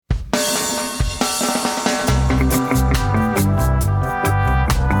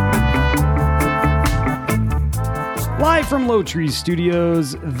from Low Trees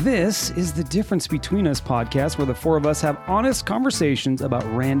Studios, this is the Difference Between Us podcast, where the four of us have honest conversations about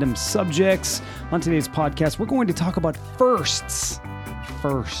random subjects. On today's podcast, we're going to talk about firsts.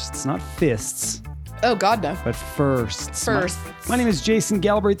 Firsts, not fists, Oh, God, no. but firsts. Firsts. My name is Jason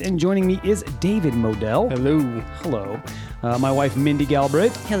Galbraith, and joining me is David Modell. Hello. Hello. My wife, Mindy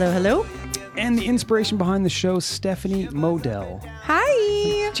Galbraith. Hello, hello. And the inspiration behind the show, Stephanie Modell.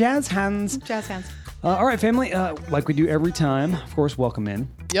 Hi. Jazz hands. Jazz hands. All right, family. Like we do every time, of course, welcome in.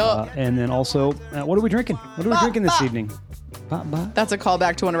 Yup. And then also, what are we drinking? What are we drinking this evening? Ba. That's a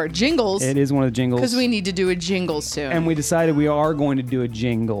callback to one of our jingles. It is one of the jingles. Because we need to do a jingle soon. And we decided we are going to do a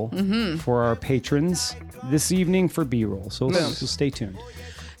jingle for our patrons this evening for B-roll. So stay tuned.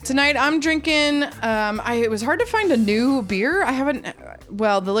 Tonight I'm drinking, it was hard to find a new beer.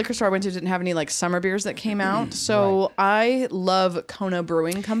 The liquor store I went to didn't have any like summer beers that came out. So I love Kona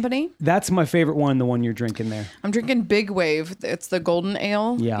Brewing Company. That's my favorite one, the one you're drinking there. I'm drinking Big Wave. It's the golden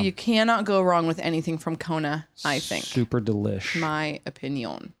ale. Yeah. You cannot go wrong with anything from Kona, I think. Super delish. My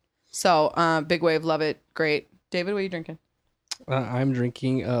opinion. So Big Wave, love it. Great. David, what are you drinking? I'm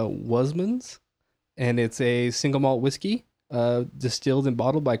drinking Wasman's, and it's a single malt whiskey distilled and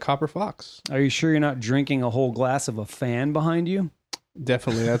bottled by Copper Fox. Are you sure you're not drinking a whole glass of a fan behind you?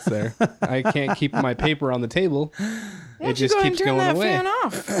 Definitely, that's there. I can't keep my paper on the table. It just keeps turn going that away. fan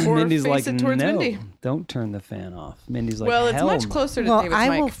off. Or Mindy's face like, it towards no, Mindy. don't turn the fan off. Mindy's like, Well, it's hell much no. closer to Well, David's I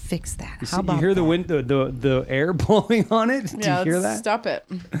mic. will fix that. You, How see, about you hear the that? wind, the air blowing on it? Do Yeah, you hear let's that? Stop it.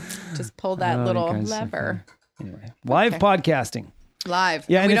 Just pull that Oh, little you guys are lever. Anyway, live podcasting. Live.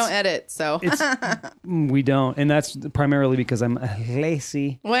 Yeah, and we it's- don't edit, so. We don't, and that's primarily because I'm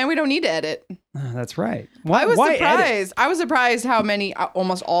lazy. Well, and we don't need to edit. That's right. Why? I was why surprised. edit? I was surprised how many,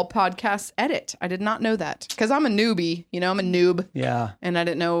 almost all podcasts edit. I did not know that. Because I'm a newbie. I'm a noob. Yeah, And I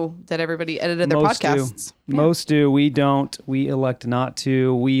didn't know that everybody edited their most podcasts. do. Most do. We don't. We elect not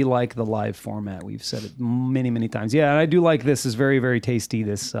to. We like the live format. We've said it many, many times. Yeah, and I do like this. Is very, very tasty.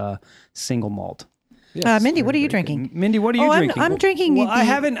 This single malt. Yes, Mindy, very, what are you very drinking? Mindy, what are you drinking? I'm drinking Well, the- I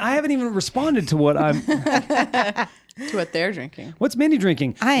haven't even responded to what I'm. To what they're drinking. What's Mindy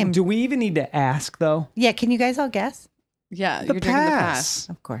drinking? I am- Do we even need to ask though? Yeah, can you guys all guess? Yeah, you're drinking the pass.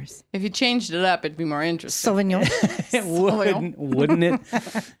 Of course. If you changed it up, it'd be more interesting. Sauvignon. It would, wouldn't it?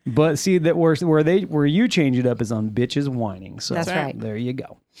 But see that where you change it up is on bitches whining. So That's right. There you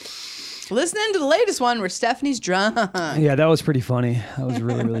go. Listening to the latest one where Stephanie's drunk. Yeah, that was pretty funny. That was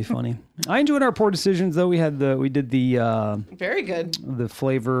really, really funny. I enjoyed our poor decisions though. We did the Very good.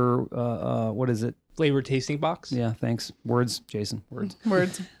 flavor. What is it? Flavor tasting box. Yeah, thanks. Words, Jason. Words.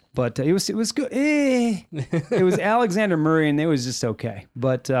 Words. But it was good. It was Alexander Murray, and it was just okay.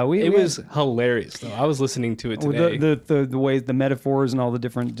 But It was hilarious though. I was listening to it today. the ways, the metaphors, and all the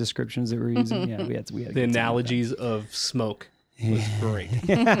different descriptions that we're using. Yeah, we had a the good time with analogies of smoke was great.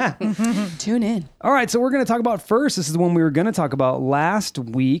 Tune in. All right, so we're going to talk about first. This is the one we were going to talk about last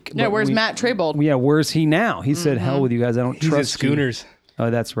week. Yeah, but where's Matt Traybold? Yeah, where's he now? He said, "Hell with you guys. I don't He's at trust you." Schooners. Oh,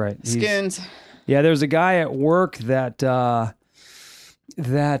 that's right. Scoons. Yeah, there's a guy at work that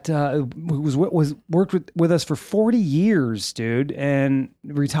worked with us for 40 years, dude, and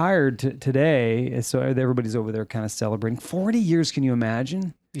retired today. So everybody's over there kind of celebrating 40 years. Can you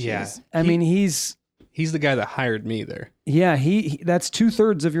imagine? Yeah. I mean, he's He's the guy that hired me there. yeah, he that's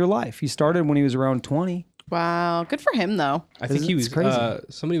 2/3 of your life. He started when he was around 20. Wow. Good for him, though. I think he It's was crazy.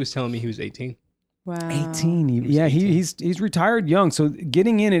 somebody was telling me he was 18. Wow. 18. Yeah, 18. he's retired young. So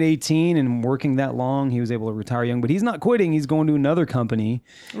getting in at 18 and working that long, he was able to retire young. But he's not quitting. He's going to another company.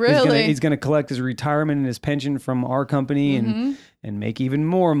 Really? He's gonna collect his retirement and his pension from our company and make even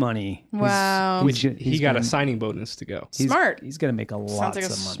more money. Wow. He got a signing bonus to go. Smart. He's gonna make a lot Sounds like a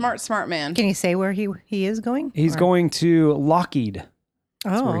of money. smart man. Can you say where he is going? He's Or- going to Lockheed.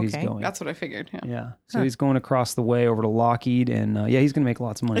 That's Oh, where he's okay. going. That's what I figured. Yeah. Yeah. So he's going across the way over to Lockheed, and he's gonna make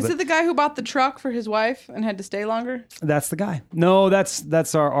lots of money. Is But it the guy who bought the truck for his wife and had to stay longer? that's the guy. No,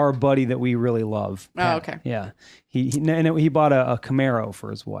 that's our buddy that we really love. Oh, okay. Yeah. He bought a Camaro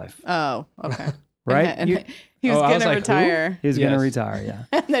for his wife. Oh, okay. Right? And You- he was Oh, I going was to like, who? retire. He's going to Yes. retire, yeah.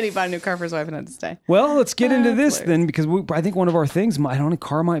 And then he bought a new car for his wife and had to stay. Well, let's get into this Hilarious. then, because I think one of our things, I don't know,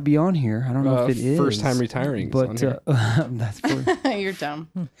 car might be on here. I don't know if it is. First time retiring. is on But here. that's for, You're dumb.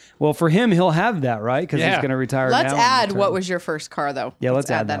 well, for him, he'll have that, right? Because he's Yeah. going to retire Let's now. add and what retire. was your first car, though. Yeah,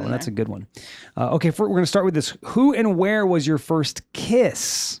 let's add that in one. That's a there. good one. Okay, we're going to start with this. Who and where was your first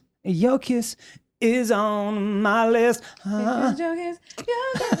kiss? Your kiss is on my list.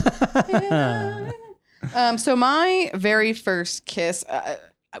 So my very first kiss,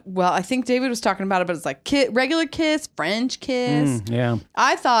 well, I think David was talking about it, but it's like regular kiss, French kiss. Yeah.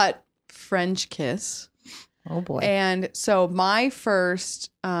 I thought French kiss Oh boy. And so my first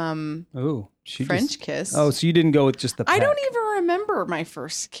Oh, she French just, kiss. Oh, so you didn't go with just the. I don't peck. even remember my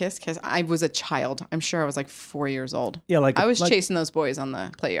first kiss because I was a child. I'm sure I was like 4 years old. Yeah, like I was like, chasing those boys on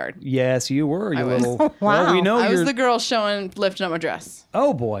the play yard. Yes, you were. You I was. little. Well, Wow. we know I was you're. the girl lifting up my dress.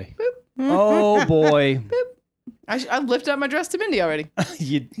 Oh boy. Oh boy. I lifted up my dress to Mindy already.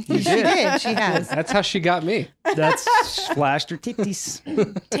 you she did. did. She has. That's how she got me. That's flashed her titties.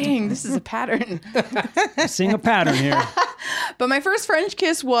 Dang, this is a pattern. Seeing a pattern here. But my first French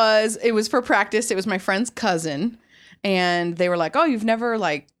kiss was for practice. It was my friend's cousin. And they were like, "Oh, you've never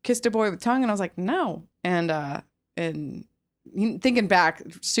like kissed a boy with tongue?" And I was like, "No." And thinking back,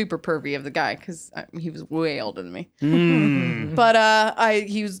 super pervy of the guy because he was way older than me. Mm. But I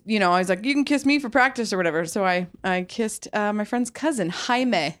was like, "You can kiss me for practice or whatever." So I kissed my friend's cousin,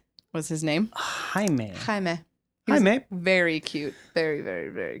 Jaime was his name. Jaime. Jaime. He was Jaime. very cute. Very, very,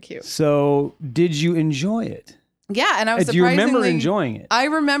 very cute. So, did you enjoy it? Yeah, and I was Do you remember surprisingly- enjoying it? I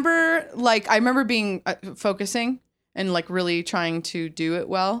remember being focusing and like really trying to do it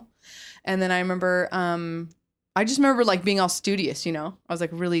well. And then I remember I just remember like being all studious, you know. I was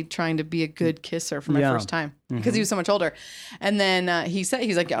like really trying to be a good kisser for my Yeah. first time because he was so much older. And then he's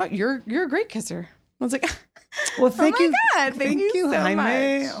like, "Oh, you're a great kisser." I was like, Well, thank my you. God, thank you so Jaime.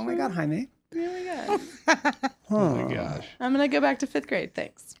 much. Oh my God, Jaime. "Oh my God, Oh my gosh. I'm gonna go back to 5th grade.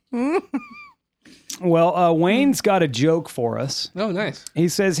 Thanks." Well, Wayne's got a joke for us. Oh, nice. He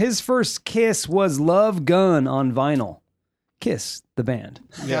says his first kiss was Love Gun on vinyl. Kiss, the band.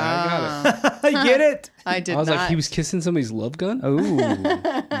 Yeah, I got it. Get it? I did I was not. like, he was kissing somebody's love gun?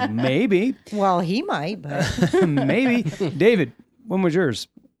 Oh, maybe. Well, he might, but Maybe. David, when was yours?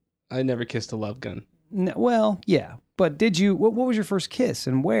 I never kissed a love gun. Well, yeah. But did you, what was your first kiss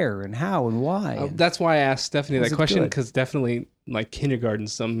and where and how and why? That's why I asked Stephanie Was that it question good? because definitely like kindergarten,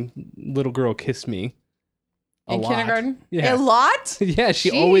 some little girl kissed me. A in lot. kindergarten. Yeah. A lot. Yeah, she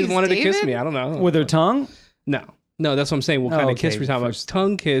always Jeez, wanted to kiss David? me. I don't know. With her tongue? No, that's what I'm saying. What kind Oh, of kiss okay, we're talking about? first-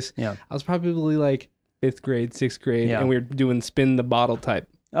 Tongue kiss. Yeah. I was probably like 5th grade, 6th grade, Yeah. and we were doing spin the bottle type.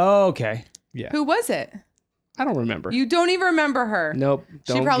 Oh, okay. Yeah. Who was it? I don't remember. You don't even remember her. Nope.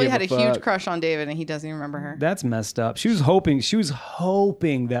 She don't probably give had a fuck. huge crush on David, and he doesn't even remember her. That's messed up. She was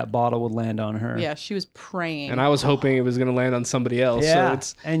hoping that bottle would land on her. Yeah, she was praying. And I was hoping it was going to land on somebody else. Yeah. So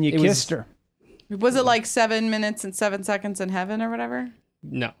it's And you it was- kissed her. Was it like 7 minutes and 7 seconds in heaven or whatever?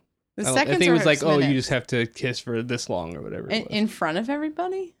 no. The I seconds think it or was like, oh, you minutes? just have to kiss for this long or whatever. It was. in front of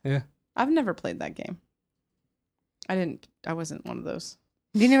everybody. Yeah. I've never played that game. I wasn't one of those.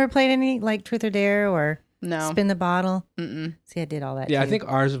 you never played any like Truth or Dare or No. Spin the Bottle? Mm-mm. See, I did all that. Yeah, I too. think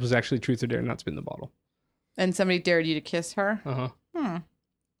ours was actually Truth or Dare, not Spin the Bottle. And somebody dared you to kiss her. Uh huh.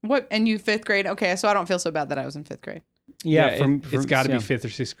 What? And you 5th grade? Okay, so I don't feel so bad that I was in 5th grade. Yeah. it's got to yeah. be 5th or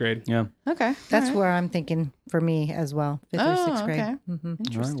 6th grade. Yeah. Okay, that's all right. where I'm thinking for me as well, 5th or Oh, 6th grade. okay. hmm All right.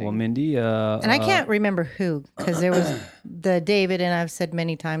 Interesting. Well, Mindy. And I can't remember who because there was the David, and I've said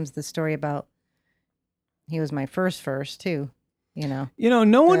many times the story about he was my first too. You know.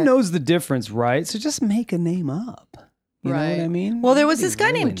 No one the- knows the difference, right? So just make a name up. You know what I Right. mean? Well, there was Nobody this guy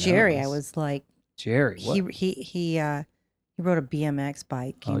really named Jerry. I knows. was like, Jerry. What? he rode a BMX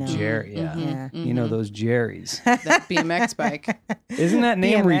bike. You Oh, know. Jerry. Yeah. Yeah. You know those Jerrys. That BMX bike. Isn't that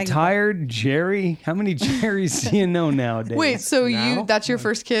name BMX. retired, Jerry? How many Jerrys do you know nowadays? Wait, so Now? that's your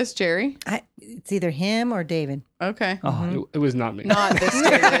first kiss, Jerry? It's either him or David. Okay. Oh, It was not me. Not this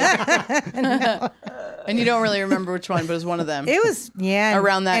David. And you don't really remember which one, but it was one of them. It was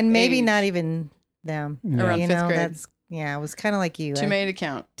Around that and maybe age. not even them. Around you 5th know, grade. that's it was kind of like you. Too many to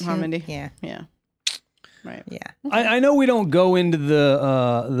count, huh, Mindy? Yeah, Yeah. Right. yeah. I know we don't go into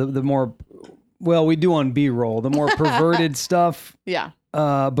the more, well, we do on B-roll, the more perverted stuff. Yeah.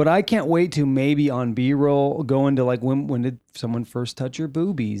 But I can't wait to maybe on B-roll go into like when did someone first touch your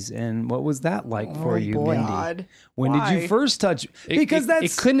boobies and what was that like for Oh, you, boy. Mindy? God. When did you Why? first touch? Because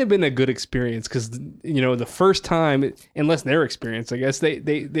it couldn't have been a good experience because the first time, unless their experience, I guess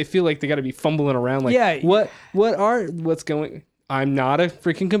they feel like they got to be fumbling around like Yeah. what's going. I'm not a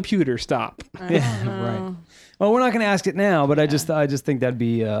freaking computer. Stop. right. Well, we're not going to ask it now, but I just think that'd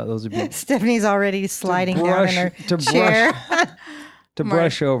be those would be Stephanie's already sliding down brush- in her to chair. to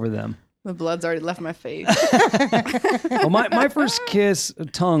brush over them. The blood's already left my face. Well, my first kiss,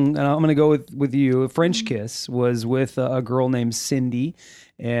 tongue, and I'm going to go with you. A French kiss was with a girl named Cindy,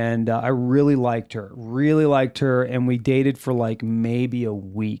 And I really liked her. And we dated for like maybe a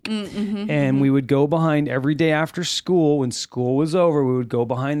week. And we would go behind every day after school. When school was over, we would go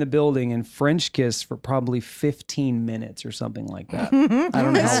behind the building and French kiss for probably 15 minutes or something like that. I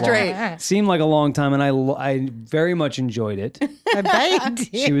don't know how long. Straight. Seemed like a long time, and I very much enjoyed it. I bet you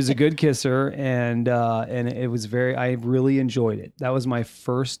did. She was a good kisser, and it was I really enjoyed it. That was my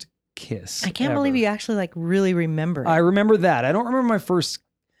first kiss. I can't ever. believe you actually like really remember. I remember that. I don't remember my first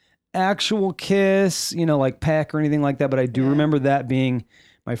actual kiss, like peck or anything like that, but I do remember that being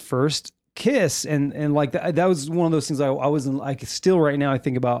my first kiss, and like that was one of those things I was in, like, still right now I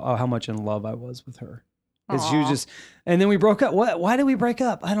think about how much in love I was with her. Because she was just, and then we broke up. Why did we break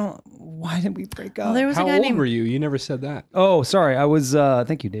up? Why did we break up? Well, there was How a guy old named were you? You never said that. Oh, sorry. I was,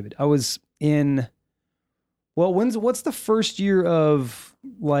 thank you, David. I was in, well, what's the first year of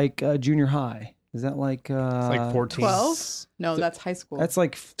like junior high? Is that like, It's like 14. 12? No, that's high school. that's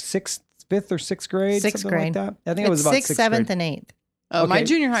like fifth or sixth grade? Sixth something grade. like that. I think it was It's about sixth, seventh, and eighth. my okay,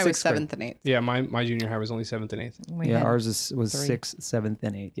 junior high was sixth grade. 7th and 8th. Yeah, my junior high was only 7th and 8th. We Yeah, had- ours was three. 6th, 7th,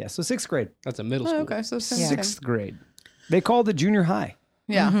 and 8th. Yeah, so sixth grade. That's a middle school. Oh, okay, so Yeah. Sixth grade. They called it junior high.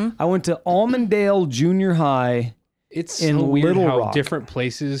 Yeah. I went to Almondale Junior High. It's in so weird Little how Rock. different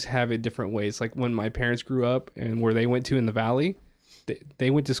places have it different ways. Like when my parents grew up and where they went to in the valley, they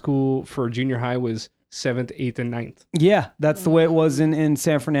went to school for junior high was 7th, 8th, and 9th. Yeah, that's the way it was in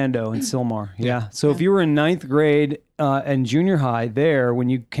San Fernando, in Sylmar. Yeah. So if you were in 9th grade and junior high there, when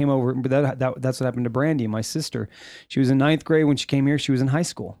you came over, that's what happened to Brandy, my sister. She was in 9th grade. When she came here, she was in high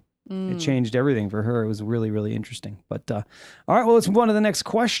school. It changed everything for her. It was really, really interesting. But all right, well, let's move on to the next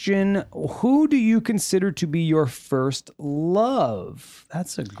question. Who do you consider to be your first love?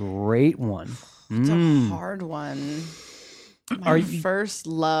 That's a great one. It's a hard one. My first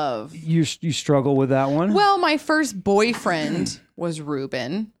love. You struggle with that one? Well, my first boyfriend was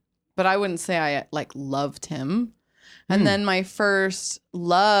Ruben, but I wouldn't say I like loved him. And then my first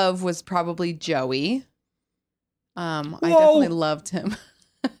love was probably Joey. I definitely loved him.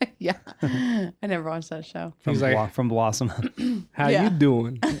 Yeah. I never watched that show. from, He's like- from Blossom. How Yeah. you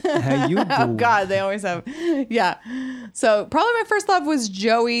doing? How you doing? Oh God, they always have. Yeah. So probably my first love was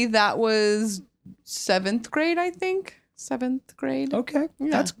Joey. That was 7th grade, I think. 7th grade. Okay,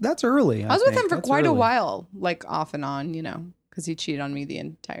 Yeah. that's early. I was with think. him for That's quite a early. while, like off and on, because he cheated on me the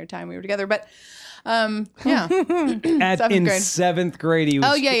entire time we were together. But yeah, In grade. 7th grade, he was,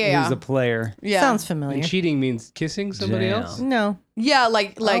 Oh, yeah, yeah, he was yeah. a player. yeah, Sounds And familiar. cheating means kissing somebody Damn. else. No. yeah,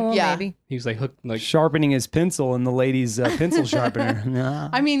 like Oh, yeah. maybe. He was like hooked, like Sharpening his pencil in the lady's pencil sharpener. Nah.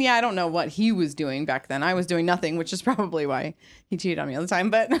 I mean, yeah, I don't know what he was doing back then. I was doing nothing, which is probably why he cheated on me all the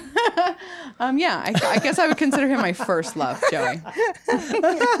time. But yeah, I guess I would consider him my first love, Joey.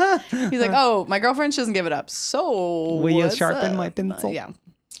 He's like, oh, my girlfriend, she doesn't give it up. So Will you what's sharpen up? my pencil? Yeah.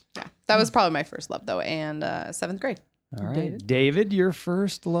 That was probably my first love, though, and 7th grade. All right, David, your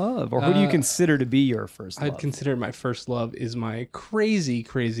first love, or who do you consider to be your first love? I'd consider my first love is my crazy,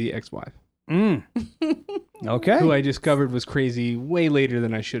 crazy ex-wife, Okay. who I discovered was crazy way later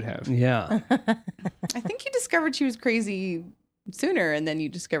than I should have. Yeah. I think you discovered she was crazy sooner, and then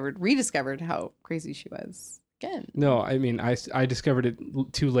you rediscovered how crazy she was again. No, I mean I discovered it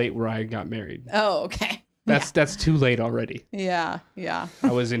too late where I got married. Oh, okay. That's too late already. Yeah.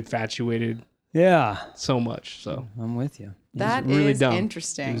 I was infatuated Yeah. so much, so I'm with you. That is really dumb.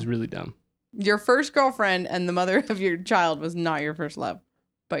 interesting. it was really dumb. Your first girlfriend and the mother of your child was not your first love,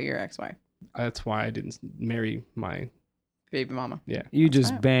 but your ex-wife, That's why I didn't marry my. baby mama. Yeah, You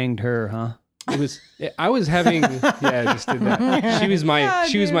just banged her, huh? it was. I was having. Yeah, I just did that. She was my. Yeah,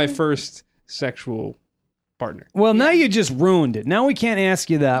 she was my dude. first sexual partner. Well, now you just ruined it. Now we can't ask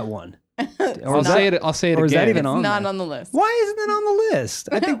you that one. Or I'll is say that- it. I'll say it or is again. that even It's on not there? on the list. Why isn't it on the list?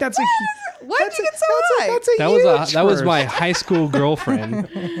 I think that's a. Why did you get so high? That's a That huge was my first. high school girlfriend.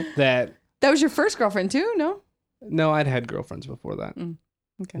 That That was your first girlfriend too? No. no, I'd had girlfriends before that.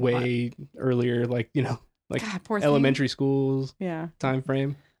 Okay. Way earlier, like God, poor thing. elementary schools Yeah. time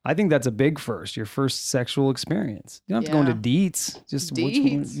frame. I think that's a big first. Your first sexual experience. You don't have to go into deets. Just which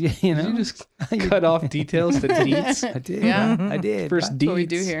one- Deets. yeah, you know. Did you just cut off details to teats? I did. Yeah. I did. First That's what we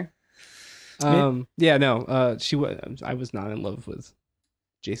do deets. here. Yeah, no. She was. I was not in love with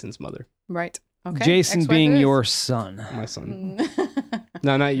Jason's mother, Right. Okay. Jason Ex-wife being it is. your son. my son.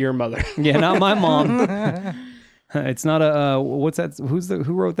 No, not your mother. Yeah, not my mom. It's not a what's that?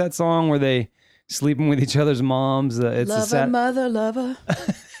 Who wrote that song where they sleeping with each other's moms? It's Lover, mother, lover.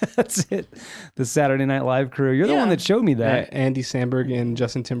 That's it. The Saturday Night Live crew. You're the Yeah. one that showed me that. Andy Samberg and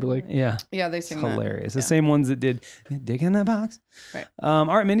Justin Timberlake. Yeah, Yeah, they sing that. hilarious. The same ones that did "Dig in the Box." Right. All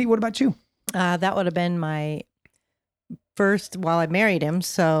right, Mindy. What about you? That would have been my first while I married him.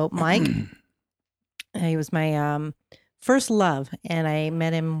 So Mike, he was my first love, and I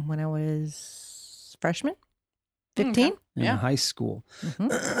met him when I was freshman, 15. In Yeah. high school.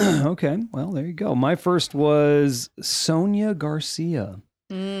 Mhm. Okay, well, there you go. My first was Sonia Garcia.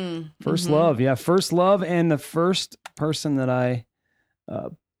 First love. Yeah, first love, and the first person that I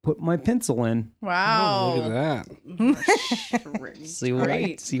put my pencil in. Wow. Oh, look at that. See what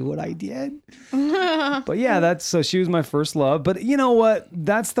Great. see what I did? But yeah, so she was my first love. But you know what?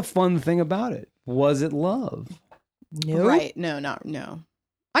 That's the fun thing about it. Was it love? No. Right. No.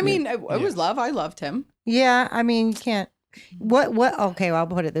 I mean, it was love. I loved him. Yeah, I mean, you can't. What? Okay, well, I'll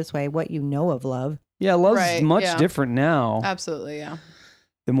put it this way: what you know of love. Yeah, love's Right, much yeah. different now Absolutely. Yeah.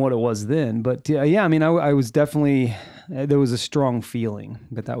 than what it was then. But yeah, I mean, I was definitely there was a strong feeling,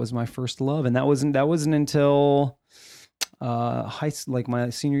 but that was my first love, and that wasn't until like my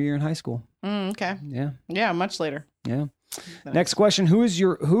senior year in high school. Okay. Yeah. Yeah. Much later. Yeah. Next question: Who is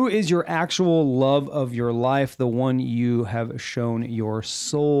your actual love of your life? The one you have shown your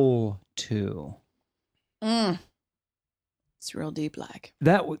soul to? It's real deep, like.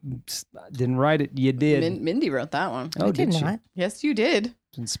 Didn't write it. You did. Mindy wrote that one. Oh, I did she? not. Yes, you did.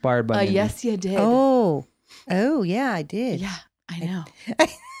 It's inspired by Mindy. Yes, you did. Oh, yeah, I did. Yeah, I know.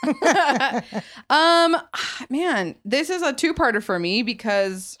 Man, this is a two-parter for me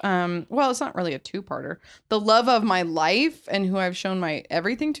because, well, it's not really a two-parter. The love of my life and who I've shown my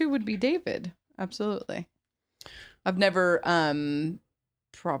everything to would be David. Absolutely. I've never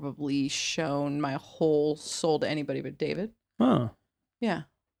probably shown my whole soul to anybody but David. Huh. Yeah.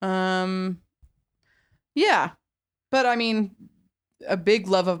 Yeah. But I mean, a big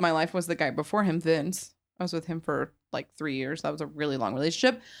love of my life was the guy before him, Vince. I was with him for like 3 years. That was a really long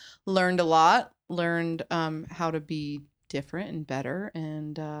relationship. Learned a lot. Learned how to be different and better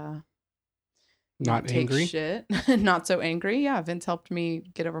and Not take angry. shit. Not so angry. Yeah, Vince helped me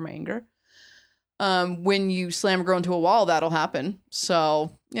get over my anger. When you slam a girl into a wall, that'll happen.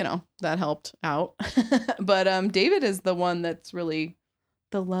 So, that helped out. But David is the one that's really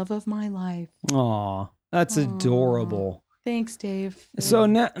the love of my life. Aw, that's adorable. Thanks, Dave. So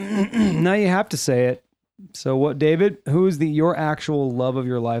now, now you have to say it. So what, David? Who is your actual love of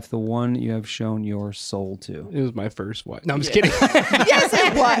your life? The one you have shown your soul to? It was my first wife. No, I'm just kidding. Yes,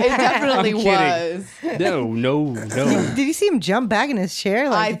 it was. It definitely I'm was. No. Did you see him jump back in his chair?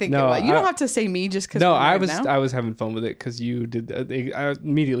 I think No, it was. You don't I- have to say me just because. No, I I was having fun with it because you did. I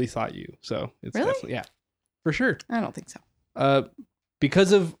immediately thought you. So it's Really? definitely, yeah, for sure. I don't think so.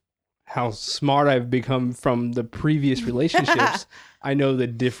 Because of how smart I've become from the previous relationships, I know the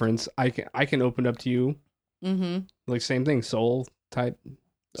difference. I can open up to you, Mm-hmm. like same thing, soul type.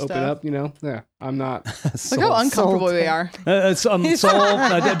 Open Stuff. up, Yeah, I'm not. Look how uncomfortable we are. Soul.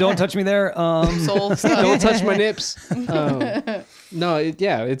 Don't touch me there. Soul Don't stuff. touch my nips. No,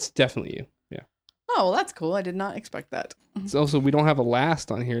 it's definitely you. Yeah. Oh, well, that's cool. I did not expect that. It's also we don't have a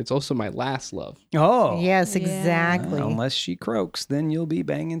last on here. It's also my last love. Oh, Yes, Yeah. exactly. Unless she croaks, then you'll be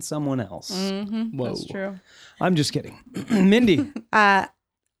banging someone else. Mm-hmm. Whoa. That's true. I'm just kidding. Mindy.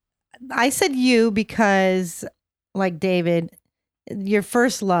 I said you because, like David, your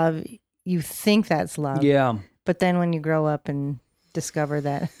first love, you think that's love. Yeah. But then when you grow up and discover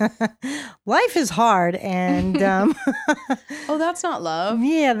that life is hard and Oh, that's not love.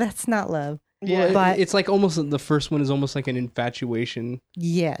 yeah, that's not love. Yeah. But- It's like almost the first one is almost like an infatuation,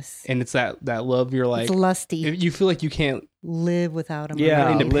 Yes. and it's that love. You're like It's lusty. if you feel like you can't. Live without him. Yeah.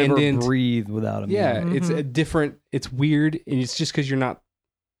 You're Live or independent. breathe without him. Yeah, Mhm. it's a different. It's weird, and it's just because you're not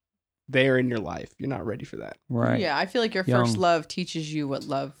there in your life. You're not ready for that. Right. Yeah, I feel like your Young. first love teaches you what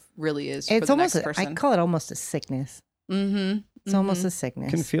love really is. It's for the almost, next I person. call it almost a sickness. Mm-hmm. It's almost a sickness.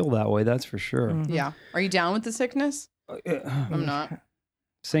 Can feel that way. That's for sure. Mhm. Yeah. Are you down with the sickness? I'm not.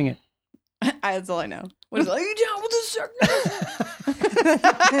 Sing it. That's all I know. What is it? Are you down with the sickness?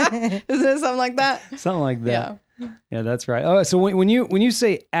 Isn't it something like that? Something like that. Yeah. Yeah, that's right. Oh, so when you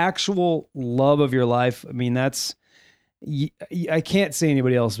say actual love of your life, I mean I can't say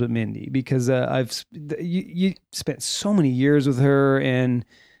anybody else but Mindy because you spent so many years with her, and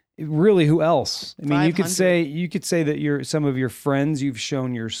really, who else? I mean, you could 500. say that some of your friends you've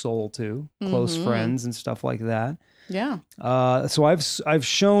shown your soul to, close Mhm. friends and stuff like that. Yeah. So I've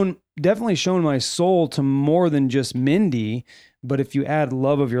definitely shown my soul to more than just Mindy, but if you add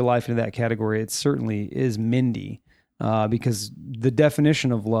love of your life into that category, it certainly is Mindy, because the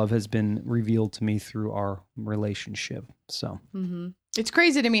definition of love has been revealed to me through our relationship. So Mm-hmm. It's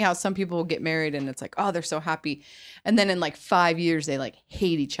crazy to me how some people get married and it's like, oh, they're so happy, and then in like 5 years they like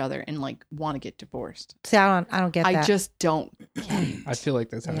hate each other and like want to get divorced. See, I don't get that. I just don't. I feel like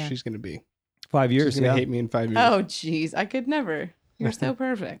that's how Yeah. she's gonna be. 5 years. She's gonna Yeah. hate me in 5 years. Oh, jeez. I could never. You're so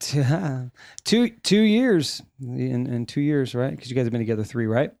perfect. Yeah. 2 years in 2 years, right? Because you guys have been together 3,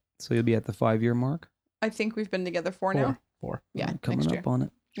 right? So you'll be at the 5-year mark. I think we've been together 4 now. 4. Yeah, Coming next up year. on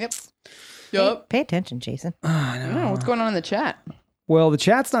it. Yep. Hey, Yup. pay attention, Jason. I I know. don't know what's going on in the chat. Well, the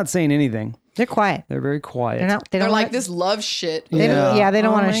chat's not saying anything. They're quiet. They're very quiet. They're not. They They're don't like want- this love shit. They don't, yeah, they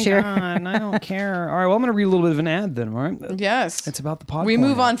don't want Oh to my share. God, I don't care. All right, well, I'm going to read a little bit of an ad then, all right? Yes. It's about the podcast. We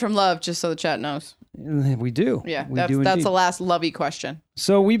move on from love just so the chat knows. We do. Yeah, we that's do indeed. the last lovey question.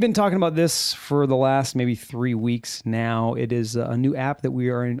 So we've been talking about this for the last maybe 3 weeks now. It is a new app that we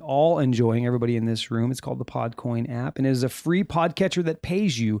are all enjoying, everybody in this room. It's called the Podcoin app, and it is a free podcatcher that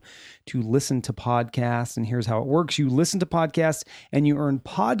pays you to listen to podcasts. And here's how it works. You listen to podcasts and you earn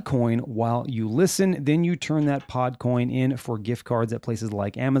Podcoin while you listen. Then you turn that Podcoin in for gift cards at places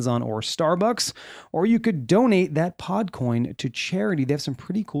like Amazon or Starbucks, or you could donate that Podcoin to charity. They have some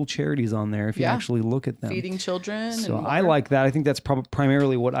pretty cool charities on there if you Yeah. actually look at them. Feeding children. So and I more. like that. I think that's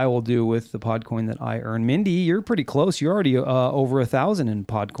primarily what I will do with the Podcoin that I earn. Mindy, you're pretty close. You're already over 1,000 in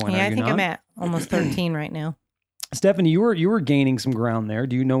Podcoin. Yeah, are I you think not? I'm at almost 13 right now. Stephanie, you were gaining some ground there.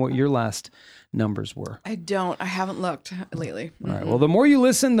 Do you know what your last numbers were? I don't. I haven't looked lately. All right. Well, the more you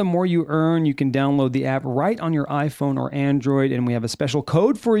listen, the more you earn. You can download the app right on your iPhone or Android, and we have a special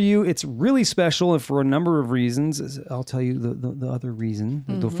code for you. It's really special and for a number of reasons. I'll tell you the other reason.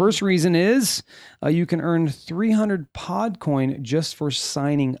 The first reason is you can earn 300 Podcoin just for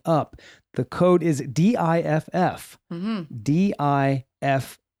signing up. The code is DIFF.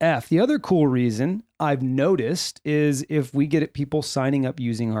 DIFF. The other cool reason I've noticed is if we get people signing up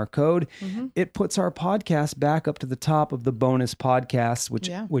using our code, it puts our podcast back up to the top of the bonus podcasts,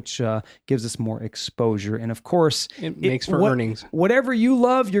 which gives us more exposure. And of course, It makes for earnings. Whatever you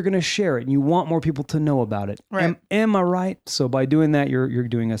love, you're going to share it, and you want more people to know about it. Right. Am I right? So by doing that, you're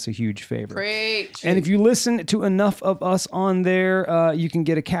doing us a huge favor. Great. And if you listen to enough of us on there, you can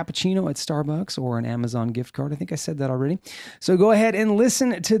get a cappuccino at Starbucks or an Amazon gift card. I think I said that already. So go ahead and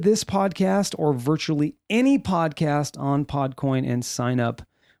listen to this podcast or virtually any podcast on Podcoin and sign up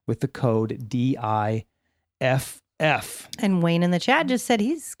with the code DIFF. And Wayne in the chat just said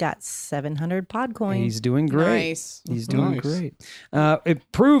he's got 700 Podcoin. He's doing great. Nice. He's doing Nice. great.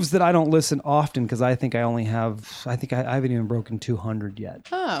 It proves that I don't listen often because I think I haven't even broken 200 yet.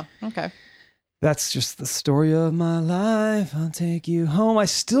 Oh, okay. That's just the story of my life. I'll take you home. I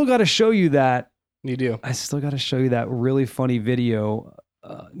still got to show you that. You do. I still got to show you that really funny video.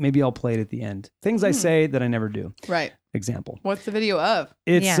 Maybe I'll play it at the end. Things I say that I never do. Right. Example. What's the video of?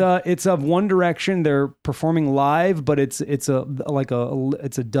 It's of One Direction. They're performing live, but it's a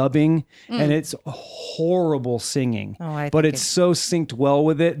dubbing, and it's horrible singing. Oh, I But think it's so synced well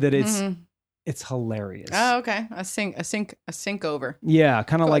with it that it's hilarious. Oh, okay. A sync over. Yeah,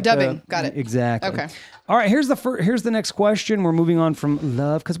 kind of like dubbing. Got it. Exactly. Okay. All right. Here's the next question. We're moving on from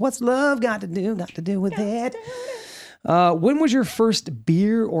love because what's love got to do with it? When was your first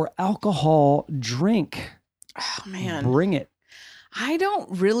beer or alcohol drink? Oh man. Bring it. I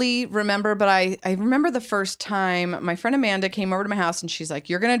don't really remember, but I remember the first time my friend Amanda came over to my house and she's like,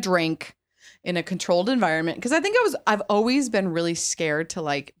 "You're gonna drink in a controlled environment." Because I think I've always been really scared to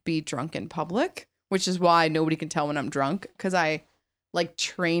like be drunk in public, which is why nobody can tell when I'm drunk. Because I like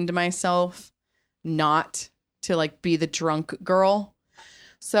trained myself not to like be the drunk girl.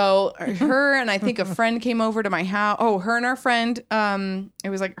 So her and I think a friend came over to my house. Oh, her and our friend, it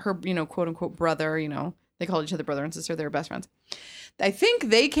was like her, quote unquote brother, they called each other brother and sister. They were best friends. I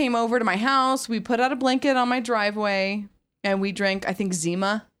think they came over to my house. We put out a blanket on my driveway and we drank, I think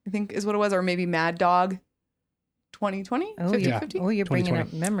Zima, I think is what it was, or maybe Mad Dog 2020, Oh, 50, yeah. 50. Oh, you're bringing 2020.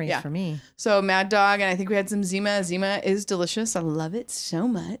 up memories Yeah. for me. So Mad Dog, and I think we had some Zima. Zima is delicious. I love it so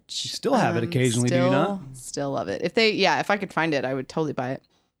much. You still have it occasionally, do you not? Still love it. If I could find it, I would totally buy it.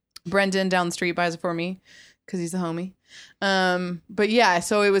 Brendan down the street buys it for me because he's a homie. But yeah,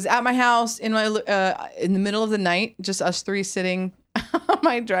 so it was at my house in the middle of the night, just us three sitting on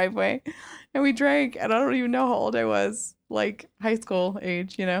my driveway, and we drank. And I don't even know how old I was, like high school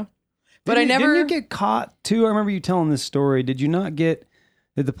age, But Didn't I never you get caught too? I remember you telling this story. Did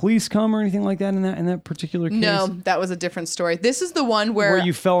the police come or anything like that in that particular case? No, that was a different story. This is the one Where where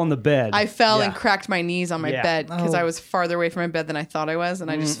you fell on the bed. I fell Yeah. and cracked my knees on my Yeah. bed because I Oh. was farther away from my bed than I thought I was,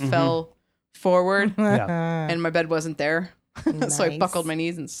 and I just fell forward, Yeah. and my bed wasn't there. So I Nice. buckled my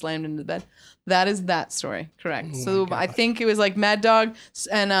knees and slammed into the bed. That is that story, correct? So I think it was like Mad Dog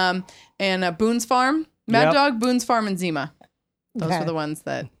and Boone's Farm, Mad Yep. Dog, Boone's Farm, and Zima. Those Okay. were the ones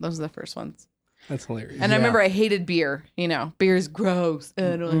those are the first ones. That's hilarious. And I remember I hated beer. Beer is gross. I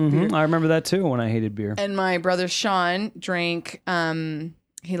don't like beer. I remember that too when I hated beer. And my brother Sean drank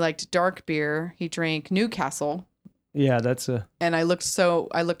He liked dark beer. He drank Newcastle. Yeah, that's a And I looked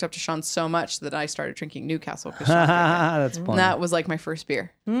up to Sean so much that I started drinking Newcastle. 'Cause Sean drank it. that's And fun. that was like my first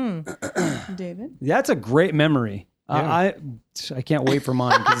beer. Mm. David? That's a great memory. Yeah. I can't wait for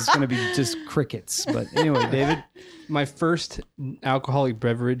mine because it's going to be just crickets. But anyway, David. My first alcoholic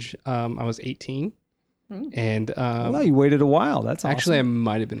beverage, I was 18. And Well, you waited a while. That's awesome. actually, I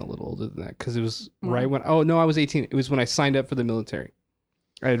might have been a little older than that because it was right when, oh, no, I was 18. It was when I signed up for the military.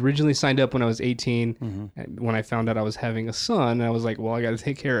 I had originally signed up when I was 18. And when I found out I was having a son, I was like, well, I got to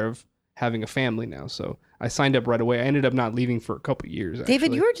take care of having a family now. So I signed up right away. I ended up not leaving for a couple of years. David,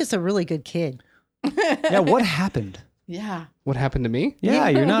 actually. you were just a really good kid. Yeah, what happened? Yeah. What happened to me? Yeah,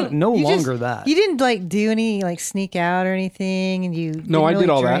 you're not no You just- longer that. You didn't like do any like sneak out or anything, and you No, didn't I really did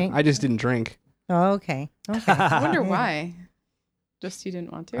all drink? that. I just didn't drink. Oh, okay. Okay. I wonder why. Just you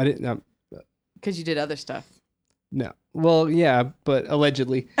didn't want to? I didn't. Because you did other stuff. No. Well, yeah, but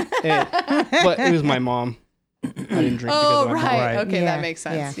allegedly. But it was my mom. I didn't drink because Oh, of my mom. right. Right. Okay, Yeah, that makes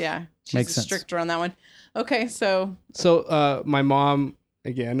sense. Yeah. She's Makes sense. stricter on that one. Okay, so So my mom,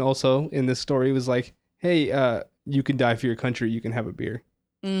 again, also in this story was like, hey, you can die for your country. You can have a beer.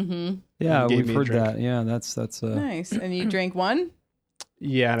 Yeah, Gave we've me a heard drink. that. Yeah, that's nice. And you drank one?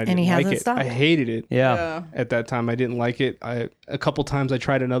 Yeah, and I And he didn't like hasn't it. stopped. I hated it. yeah. At that time, I didn't like it. A couple times I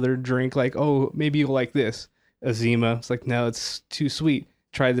tried another drink, like, oh, maybe you'll like this. Azima. It's like, no, it's too sweet.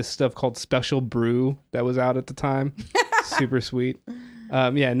 Tried this stuff called Special Brew that was out at the time. Super sweet.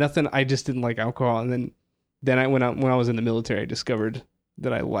 Yeah, nothing. I just didn't like alcohol. And then I went out when I was in the military, I discovered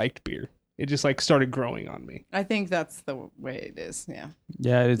that I liked beer. It just like started growing on me. I think that's the way it is. Yeah.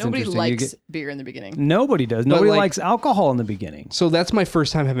 Yeah, it's Nobody interesting. You likes beer in the beginning. Nobody does. Nobody like- likes alcohol in the beginning. So that's my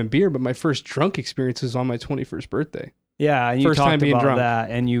first time having beer, but my first drunk experience was on my 21st birthday. Yeah, and you First time talked being about drunk.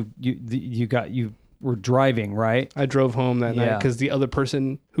 that, and you were driving, right? I drove home that night Yeah. because the other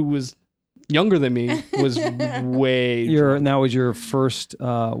person who was younger than me was way drunk. That was your first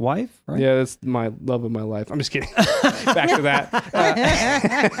wife, right? Yeah, that's my love of my life. I'm just kidding. Back to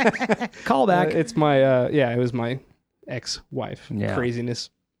that. Call back. It's my it was my ex-wife. Yeah. All Craziness.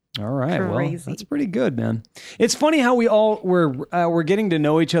 right, well, Crazy. that's pretty good, man. It's funny how we're getting to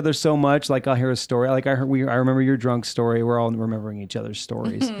know each other so much. Like I'll hear a story. Like I remember your drunk story. We're all remembering each other's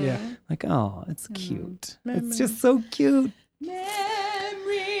stories. Yeah. Like, oh, it's cute. It's just so cute.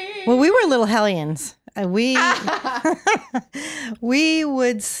 Memory. Well, we were little hellions. We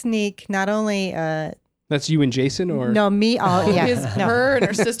would sneak not only That's you and Jason, or no me all yeah no. Her and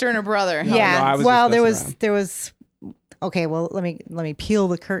her sister and her brother. no, Yeah. I was Well, just messing around. there was okay, well, let me peel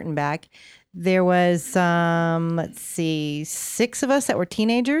the curtain back. There was let's see, 6 of us that were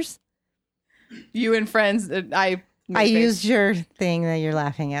teenagers. You and friends. I used your thing that you're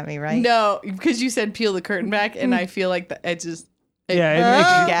laughing at me, right? No, because you said peel the curtain back, and I feel like it just. Yeah, it makes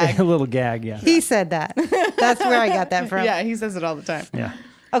you, gag. a little gag. Yeah, He said that. That's where I got that from. Yeah, he says it all the time. yeah.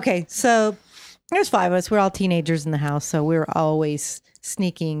 Okay, so there's 5 of us. We're all teenagers in the house, so we were always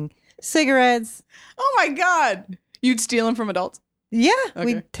sneaking cigarettes. Oh my God. You'd steal them from adults? Yeah, Okay.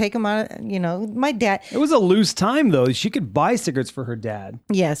 we'd take them out. My dad. It was a loose time though. She could buy cigarettes for her dad.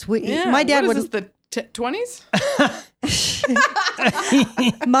 Yes, Yeah. my dad what would. is this, the 20s?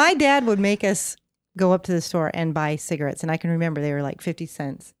 My dad would make us go up to the store and buy cigarettes, and I can remember they were like 50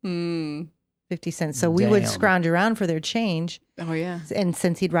 cents. 50 cents. So we would Damn. scrounge around for their change, Oh, yeah. and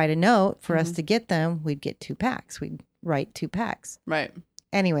since he'd write a note for us to get them, we'd get 2 packs. We'd write 2 packs. Right.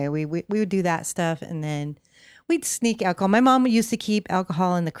 Anyway, we would do that stuff, and then we'd sneak alcohol. My mom used to keep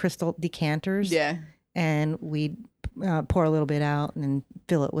alcohol in the crystal decanters. Yeah. And we'd pour a little bit out and then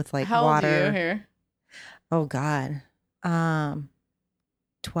fill it with like How water. old are you here? Oh God.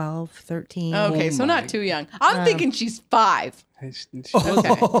 12, 13. Okay, so not too young. I'm thinking she's 5.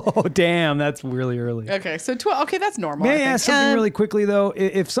 Okay. Oh, damn, that's really early. Okay, so 12. Okay, that's normal. May I I think. ask something Um, really quickly though?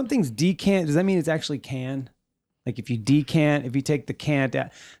 If something's decant, does that mean it's actually canned? Like if you decant, if you take the cant out,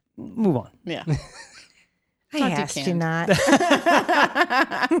 move on. Yeah. I not asked you decant. not.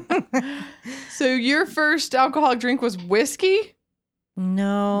 So your first alcoholic drink was whiskey?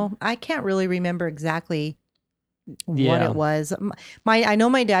 No, I can't really remember exactly what Yeah. it was. I know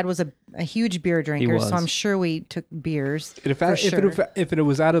my dad was a huge beer drinker, was. so I'm sure we took beers. If for sure. it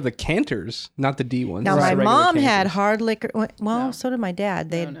was out of the canters, not the D ones. Now, just my the regular mom had canters. hard liquor. Well, No. so did my dad.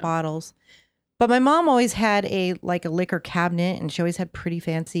 They No, had no. bottles. But my mom always had a liquor cabinet, and she always had pretty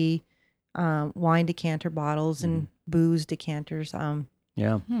fancy wine decanter bottles and booze decanters.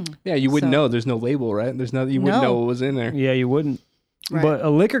 Yeah. Yeah, you wouldn't So- know. There's no label, right? There's no. You wouldn't No. know what was in there. Yeah, you wouldn't. Right. But a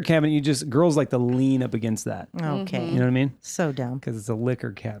liquor cabinet, girls like to lean up against that. Okay. You know what I mean? So dumb. Because it's a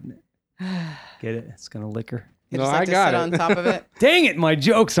liquor cabinet. Get it? It's gonna liquor. You No, just like I to got sit it. on top of it. Dang it, my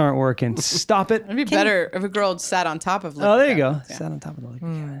jokes aren't working. Stop it. It'd be better if a girl sat on top of. Oh, there you go. liquor cabinets. Sat on top of the liquor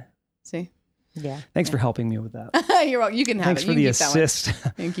cabinet. See, Yeah. Thanks for helping me with that. you're welcome. You can have Thanks it. for You the can keep that one. assist.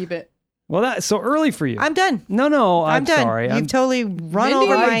 You can keep it. Well, that's so early for you. I'm done. No, I'm done. sorry. You've totally run Mindy?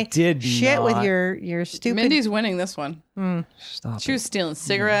 over I my did shit with not. your stupid. Mindy's winning this one. Stop She it. was stealing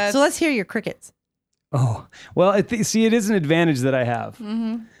cigarettes. So let's hear your crickets. Oh, well, see, it is an advantage that I have.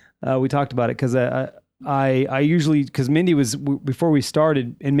 We talked about it because I usually, because Mindy was, before we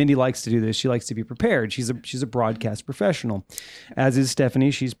started, and Mindy likes to do this, she likes to be prepared. She's a broadcast professional, as is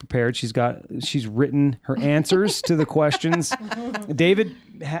Stephanie. She's prepared. She's written her answers to the questions. David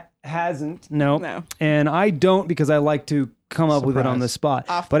hasn't, No. and I don't, because I like to come up with it on the spot.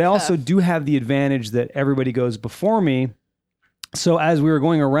 Off But the I also cuff. do have the advantage that everybody goes before me. So as we were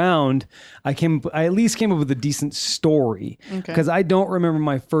going around, I at least came up with a decent story, because I don't remember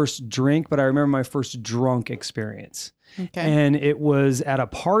my first drink, but I remember my first drunk experience. Okay. And it was at a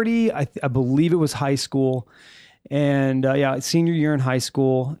party. I believe it was high school. And senior year in high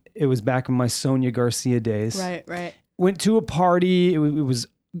school. It was back in my Sonia Garcia days. Right. Went to a party. It was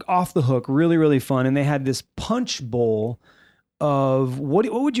off the hook, really, really fun. And they had this punch bowl of, what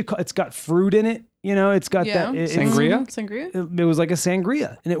would you call it? It's got fruit in it. You know, it's got that. Sangria? Sangria? It was like a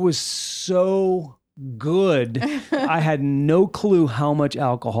sangria, and it was so good. I had no clue how much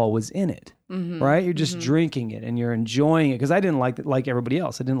alcohol was in it. Right? You're just drinking it and you're enjoying it, because I didn't like it like everybody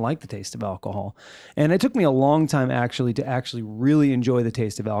else. I didn't like the taste of alcohol. And it took me a long time to really enjoy the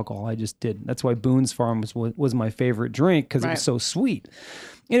taste of alcohol. I just didn't. That's why Boone's Farm was my favorite drink, because it was so sweet.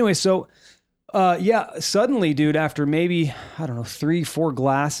 Anyway, so suddenly, dude, after maybe, 3-4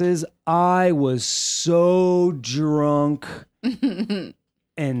 glasses, I was so drunk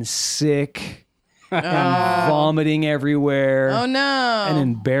and sick and vomiting everywhere. Oh no. And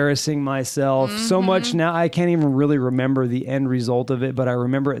embarrassing myself so much now I can't even really remember the end result of it, but I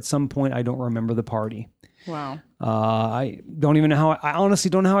remember at some point I don't remember the party. Wow. I don't even know how. I honestly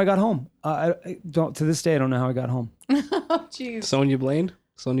don't know how I got home. I don't, to this day, I don't know how I got home. Oh jeez. Sonya Blade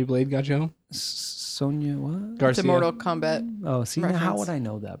got you home? Sonia, what? It's Garcia. a Mortal Kombat. Oh, see, now how Reference. would I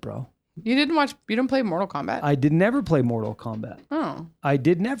know that, bro? You didn't play Mortal Kombat? I did never play Mortal Kombat. Oh. I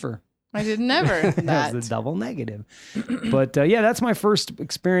did never. I did never. That That. was a double negative. But that's my first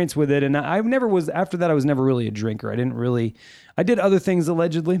experience with it. And after that, I was never really a drinker. I did other things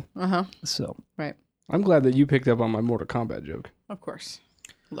allegedly. So Right. I'm glad that you picked up on my Mortal Kombat joke. Of course.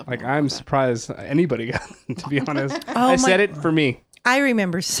 Love Like, Mortal I'm Kombat. surprised anybody got it, to be honest. Oh, I said it for me. I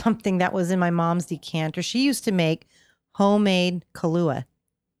remember something that was in my mom's decanter. She used to make homemade Kahlua,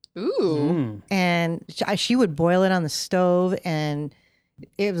 Ooh. and she would boil it on the stove, and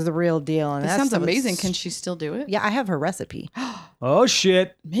it was the real deal. And That sounds stuff was- amazing. Can she still do it? Yeah, I have her recipe. Oh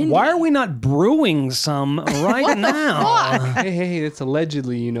shit! Mindy. Why are we not brewing some right now? Hey, it's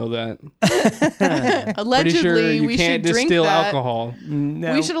allegedly, you know that. Pretty Allegedly, sure you we can't should drink distill that. alcohol.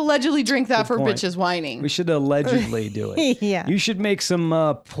 No, We should allegedly drink that for point. bitches whining. We should allegedly do it. Yeah. You should make some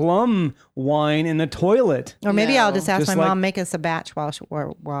plum wine in the toilet. Or maybe I'll just ask Just my like- mom make us a batch while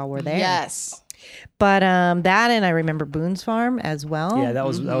we're there. Yes. But that, and I remember Boone's Farm as well. Yeah, that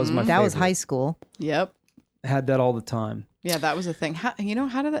was my that was favorite. high school. Yep. Had that all the time. Yeah, that was a thing. How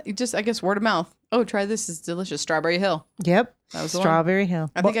did that? Just, I guess, word of mouth. Oh, try this. It's delicious. Strawberry Hill. Yep. That was the one. Strawberry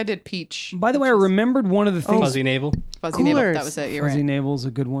Hill. I think I did peach. By the way, I remembered one of the things. Fuzzy navel. Fuzzy navel. Coolers. That was it. You're Fuzzy right. Navel's a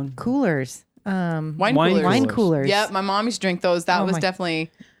good one. Coolers. Wine Wine coolers. Wine coolers. coolers. Yep, my mom used to drink those. That Oh was my-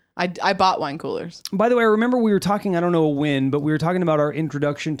 definitely. I bought wine coolers. By the way, I remember we were talking, I don't know when, but we were talking about our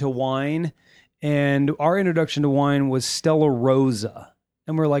introduction to wine. And our introduction to wine was Stella Rosa.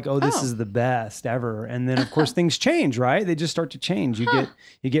 And we're like, oh, this is the best ever. And then, of course, things change, right? They just start to change. You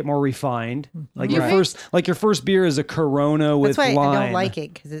get more refined. Like your first beer is a Corona with That's why lime. I don't like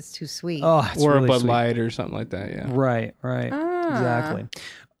it, because it's too sweet. Oh, it's Or really a Bud sweet. Light or something like that, yeah. Right. Exactly.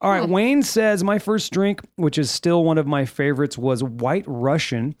 All right. Wayne says, my first drink, which is still one of my favorites, was White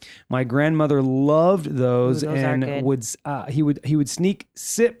Russian. My grandmother loved those, Ooh, those are and good. he would sneak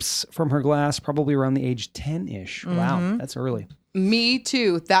sips from her glass probably around the age 10-ish. Mm-hmm. Wow, that's early. Me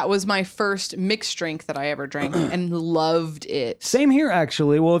too. That was my first mixed drink that I ever drank and loved it. Same here,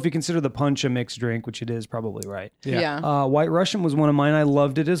 actually. Well, if you consider the punch a mixed drink, which it is, probably right. Yeah. White Russian was one of mine. I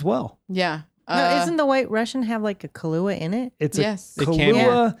loved it as well. Yeah. No, isn't the White Russian have like a Kahlua in it? It's Yes. a It can.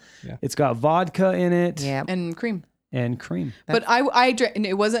 Kahlua. Yeah. It's got vodka in it Yeah. And cream. and cream. But I drank, and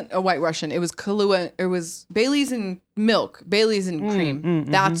it wasn't a White Russian. It was Kahlua. It was Bailey's and milk, Bailey's and cream.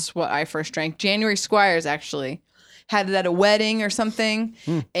 That's what I first drank. January Squires actually had it at a wedding or something.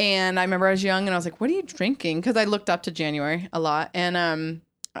 And I remember I was young and I was like, what are you drinking? Because I looked up to January a lot. And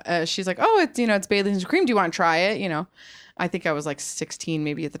she's like, oh, it's Bailey's cream. Do you want to try it? I think I was like 16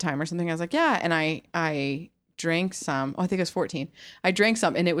 maybe at the time or something. I was like, yeah. And I drank some. Oh, I think I was 14. I drank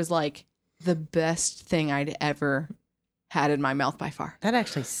some and it was like the best thing I'd ever had in my mouth by far. That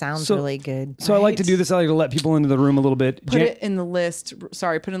actually sounds So- really good. So I like to do this. I like to let people into the room a little bit. Put it in the list.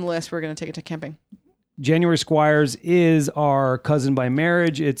 Sorry, put it in the list. We're going to take it to camping. January Squires is our cousin by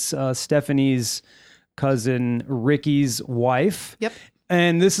marriage. It's Stephanie's cousin Ricky's wife. Yep.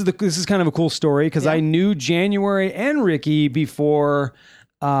 And this is kind of a cool story because I knew January and Ricky before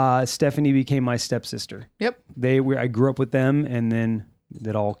Stephanie became my stepsister. Yep. I grew up with them, and then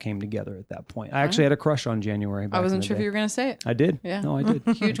it all came together at that point. I actually had a crush on January. I wasn't sure if you were going to say it. I did. Yeah. No, I did.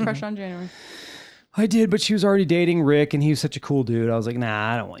 Huge crush on January. I did, but she was already dating Rick, and he was such a cool dude. I was like,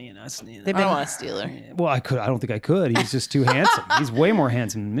 nah, I don't want I don't want to steal her. Well, I don't think I could. He's just too handsome. He's way more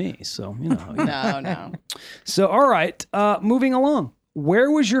handsome than me. So No. So all right, moving along.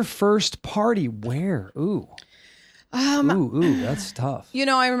 Where was your first party? Where? Ooh, that's tough.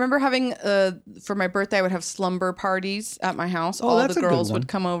 I remember having for my birthday, I would have slumber parties at my house. All that's the a good girls one. would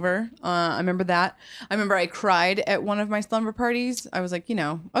come over. I remember that. I remember I cried at one of my slumber parties. I was like,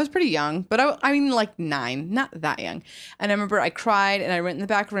 I was pretty young, but I mean like 9, not that young. And I remember I cried and I went in the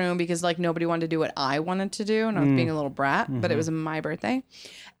back room because like nobody wanted to do what I wanted to do, and I was being a little brat. But it was my birthday.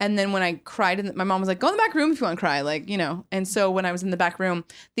 And then when I cried, my mom was like, go in the back room if you want to cry, And so when I was in the back room,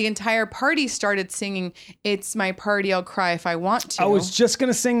 the entire party started singing, "It's my party, I'll cry if I want to." I was just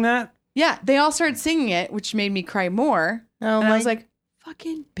gonna sing that. Yeah, they all started singing it, which made me cry more. Oh, and I was like,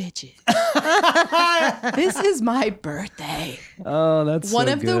 fucking bitches. This is my birthday. Oh, that's One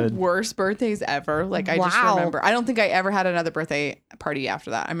so of good. the worst birthdays ever. I just Wow. remember. I don't think I ever had another birthday party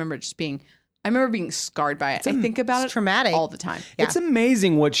after that. I remember being scarred by it. I think about it's it traumatic. all the time. It's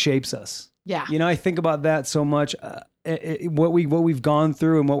amazing what shapes us. Yeah. I think about that so much. What we've gone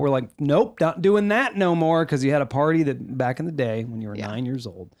through and what we're like, nope, not doing that no more, because you had a party that back in the day when you were 9 years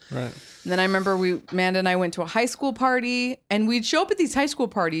old. Right. And then I remember Amanda and I went to a high school party, and we'd show up at these high school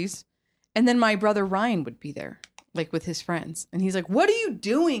parties, and then my brother Ryan would be there, like with his friends. And he's like, "What are you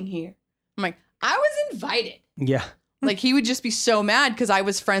doing here?" I'm like, "I was invited." Yeah. Like he would just be so mad because I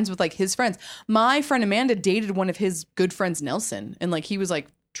was friends with like his friends. My friend Amanda dated one of his good friends, Nelson, and like he was like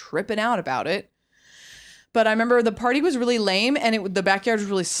tripping out about it. But I remember the party was really lame, and the backyard was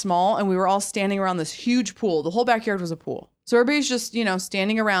really small, and we were all standing around this huge pool. The whole backyard was a pool. So everybody's just,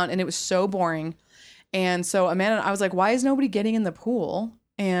 standing around, and it was so boring. And so Amanda, I was like, "Why is nobody getting in the pool?"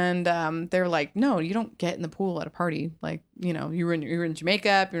 And they're like, "No, you don't get in the pool at a party. Like, you were in your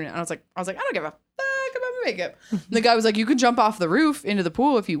makeup." And I was like, I don't give a fuck about my makeup. And the guy was like, "You can jump off the roof into the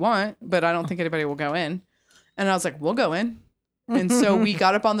pool if you want, but I don't think anybody will go in." And I was like, "We'll go in." And so we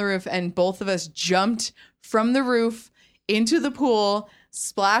got up on the roof, and both of us jumped from the roof into the pool,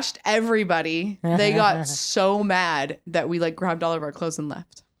 splashed everybody. They got so mad that we like grabbed all of our clothes and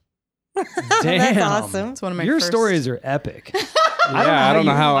left. Damn. That's awesome. It's one of my Your first- stories are epic. I don't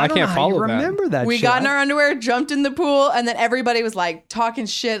know how I can't follow that. Remember that? We shit. got in our underwear, jumped in the pool, and then everybody was like talking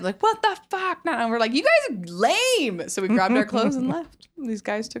shit, like, "What the fuck?" And we're like, "You guys are lame." So we grabbed our clothes and left. These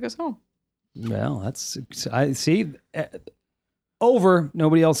guys took us home. Well, I see. Over.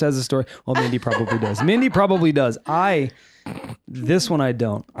 Nobody else has a story. Well, Mindy probably does. Mindy probably does. This one I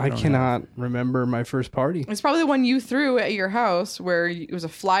don't. I don't cannot remember my first party. It's probably the one you threw at your house where it was a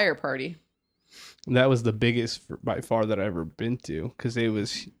flyer party. That was the biggest by far that I ever been to, because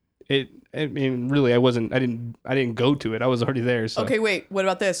I mean, really, I didn't go to it. I was already there. So. Okay, wait. What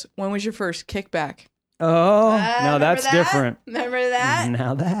about this? When was your first kickback? Oh, now Remember that's that? different. Remember that?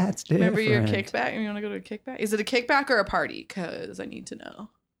 Now that's different. Remember your kickback? You want to go to a kickback? Is it a kickback or a party? Because I need to know.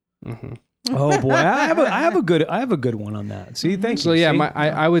 Mhm. Oh boy, I have a good one on that. See, thank you. So yeah, See?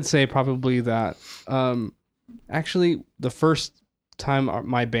 I would say probably that. Actually, the first time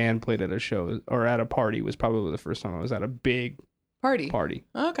my band played at a show or at a party was probably the first time I was at a big Party. party.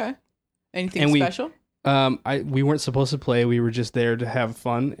 Okay. Anything And we- special? We weren't supposed to play. We were just there to have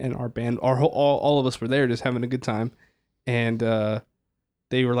fun, and our band, all of us were there just having a good time. And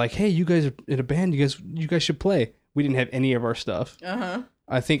they were like, "Hey, you guys are in a band. You guys should play." We didn't have any of our stuff. Uh-huh.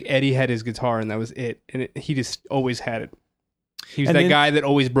 I think Eddie had his guitar, and that was it. And he just always had it. He was And that then- guy that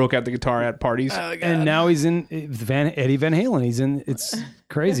always broke out the guitar at parties. Oh, God. And now he's in Eddie Van Halen. He's in. It's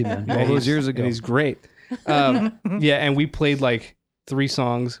crazy, man. All those years ago. And he's great. Yeah, and we played like 3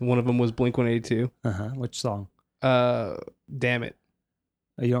 songs. One of them was Blink-182. Which song? Damn It.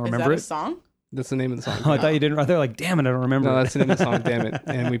 Oh, you don't Is remember that it? a song? That's the name of the song. Oh, I thought you didn't. I thought like, damn it, I don't remember. No, it. that's the name of the song, Damn It.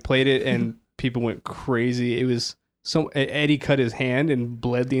 And we played it, and people went crazy. It was Eddie cut his hand and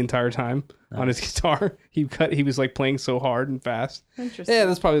bled the entire time on his guitar. He was like playing so hard and fast. Interesting. Yeah,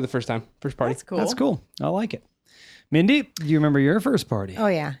 that's probably the first party. That's cool. That's cool. I like it. Mindy, do you remember your first party? Oh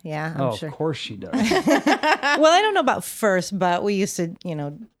yeah, I'm sure. Of course she does. Well, I don't know about first, but we used to,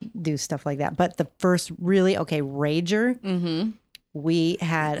 do stuff like that. But the first really rager. We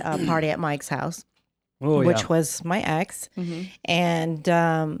had a party at Mike's house, which was my ex, and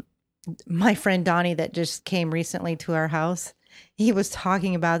my friend Donnie that just came recently to our house. He was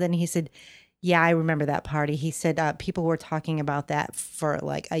talking about it, and he said, "Yeah, I remember that party." He said people were talking about that for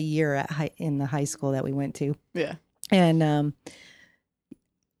like a year in the high school that we went to. Yeah. And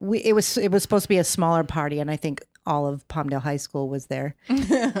it was supposed to be a smaller party, and I think all of Palmdale High School was there.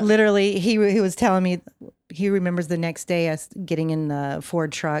 Literally, he was telling me he remembers the next day us getting in the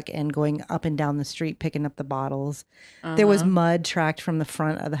Ford truck and going up and down the street picking up the bottles. There was mud tracked from the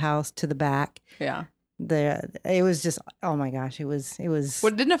front of the house to the back. Yeah. It was just, oh my gosh, it was.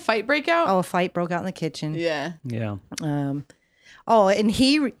 What, didn't a fight break out? Oh, a fight broke out in the kitchen. Yeah. Yeah. Oh, and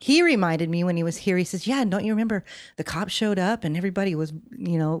he reminded me when he was here. He says, "Yeah, don't you remember the cops showed up and everybody was,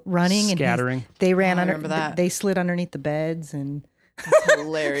 running and Scattering. they ran I under. remember that. They slid underneath the beds and." That's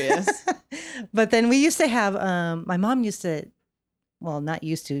hilarious. But then we used to have. My mom used to, well, not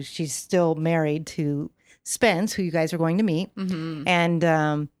used to. She's still married to Spence, who you guys are going to meet,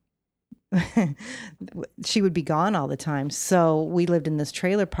 and she would be gone all the time. So we lived in this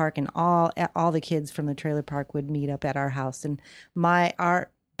trailer park, and all the kids from the trailer park would meet up at our house. And our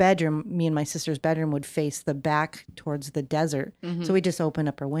bedroom, me and my sister's bedroom, would face the back towards the desert. So we just open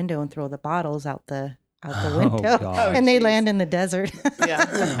up our window and throw the bottles out the window, God. and they land in the desert.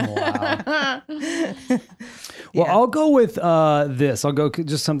 Yeah. Wow. Well, I'll go with this. I'll go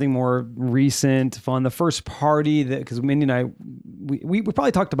just something more recent, fun. The first party that, because Mindy and I, we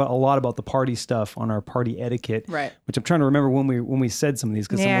probably talked about a lot about the party stuff on our party etiquette, Right. Which I'm trying to remember when we said some of these,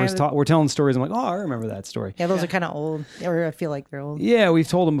 because we're telling stories. I'm like, oh, I remember that story. Yeah, those are kind of old, or I feel like they're old. Yeah, we've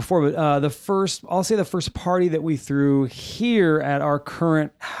told them before, but I'll say the first party that we threw here at our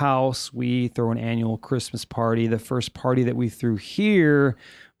current house, we throw an annual Christmas party. The first party that we threw here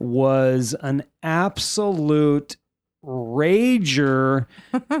was an absolute rager.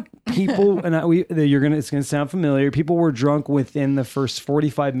 People, and it's gonna sound familiar. People were drunk within the first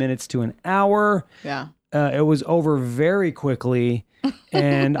 45 minutes to an hour. Yeah. It was over very quickly,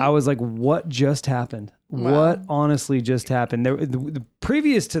 and I was like, "What just happened? Wow. What honestly just happened?" The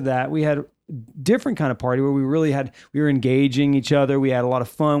previous to that, we had different kind of party where we were engaging each other. We had a lot of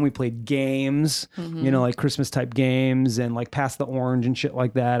fun. We played games, like Christmas type games and like pass the orange and shit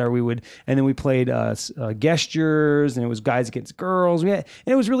like that. And then we played gestures, and it was guys against girls. And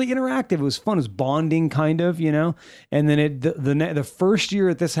it was really interactive. It was fun. It was bonding kind of, And then the first year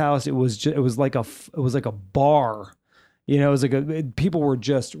at this house, it was like a bar. It was like people were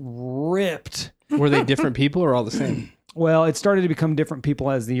just ripped. Were they different people or all the same? Well, it started to become different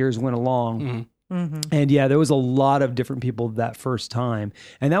people as the years went along. And yeah, there was a lot of different people that first time.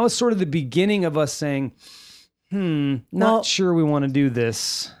 And that was sort of the beginning of us saying, not sure we want to do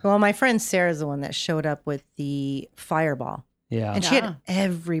this. Well, my friend Sarah's the one that showed up with the fireball. Yeah. And she had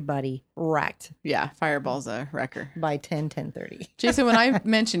everybody wrecked Yeah. Fireball's a wrecker. by 10:30. Jason, when I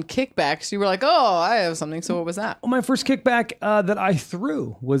mentioned kickbacks, you were like, oh, I have something. So what was that? Well, my first kickback that I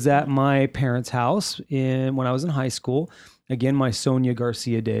threw was at my parents' house when I was in high school. Again, my Sonia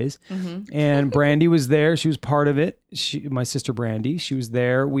Garcia days. And Brandy was there. She was part of it. My sister Brandy, she was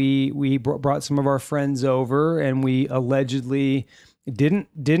there. We brought some of our friends over, and we allegedly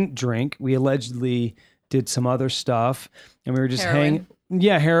didn't drink. We allegedly did some other stuff, and we were just hanging.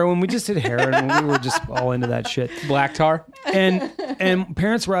 Yeah, heroin. We just did heroin, and we were just all into that shit. Black tar. And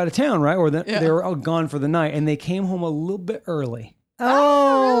parents were out of town, right? Or they were all gone for the night, and they came home a little bit early.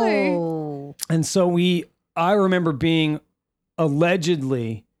 Oh. And so I remember being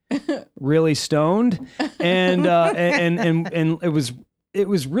allegedly really stoned, and it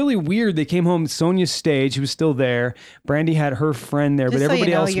was really weird. They came home. Sonia stayed. She was still there. Brandy had her friend there, Just but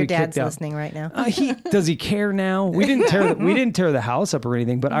everybody else your we dad's kicked out. listening right now. Does he care now? We didn't tear the house up or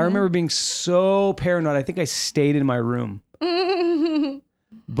anything, but I remember being so paranoid. I think I stayed in my room.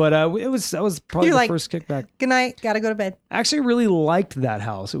 But that was probably the first kickback. Good night. Gotta go to bed. I actually really liked that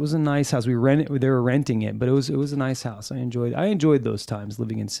house. It was a nice house. They were renting it, but it was a nice house. I enjoyed those times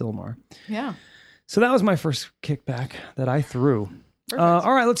living in Sylmar. Yeah. So that was my first kickback that I threw.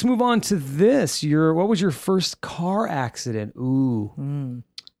 All right, let's move on to this. What was your first car accident? Ooh.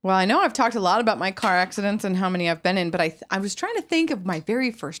 Well, I know I've talked a lot about my car accidents and how many I've been in, but I was trying to think of my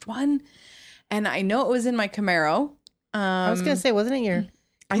very first one, and I know it was in my Camaro. I was gonna say, wasn't it your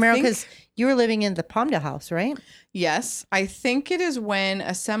Camaro, because you were living in the Palmdale house, right? Yes. I think it is when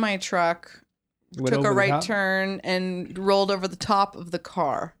a semi-truck took a right turn and rolled over the top of the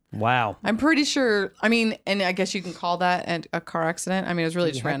car. Wow. I'm pretty sure. I mean, and I guess you can call that a car accident. I mean, it was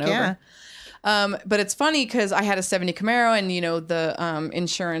really just ran over. But it's funny because I had a 70 Camaro and, the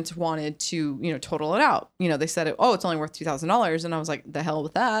insurance wanted to, total it out. They said, it's only worth $2,000. And I was like, the hell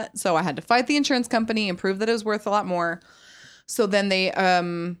with that. So I had to fight the insurance company and prove that it was worth a lot more. So then they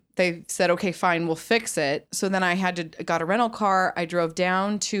said, okay, fine, we'll fix it. So then I got a rental car. I drove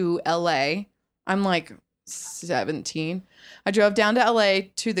down to LA. I'm like 17. I drove down to LA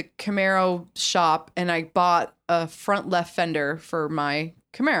to the Camaro shop and I bought a front left fender for my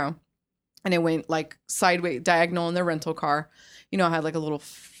Camaro. And it went like sideways, diagonal in the rental car. I had like a little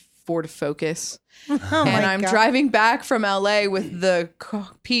Ford Focus. And I'm driving back from LA with the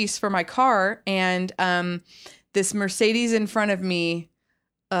piece for my car. And this Mercedes in front of me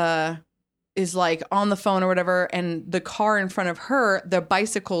is like on the phone or whatever. And the car in front of her, the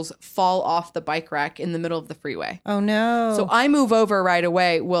bicycles fall off the bike rack in the middle of the freeway. Oh, no. So I move over right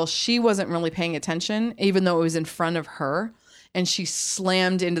away. Well, she wasn't really paying attention, even though it was in front of her. And she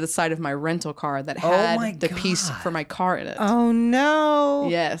slammed into the side of my rental car that had the piece for my car in it. Oh no!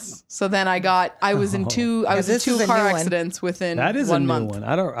 Yes. So then I was in two car accidents within 1 month. That is a new one.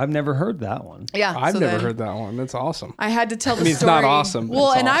 I've never heard that one. Yeah, I've never heard that one. That's awesome. I had to tell the story. It's not awesome.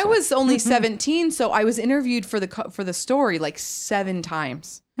 Well, and awesome. I was only 17, so I was interviewed for the story like 7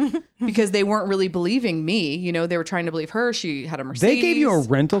 times. Because they weren't really believing me. They were trying to believe her. She had a Mercedes. They gave you a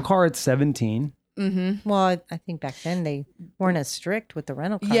rental car at 17. Mm-hmm. Well, I think back then they weren't as strict with the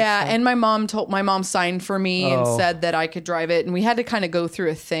rental cars. Yeah, and my mom signed for me and said that I could drive it, and we had to kind of go through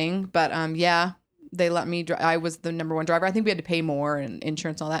a thing. But they let me drive. I was the number one driver. I think we had to pay more and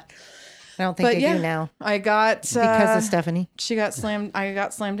insurance and all that. I don't think they do now. I got because of Stephanie. She got slammed. I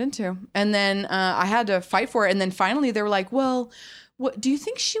got slammed into, and then I had to fight for it. And then finally, they were like, "Well, what do you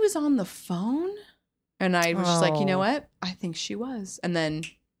think she was on the phone?" And I was just like, "You know what? I think she was." And then,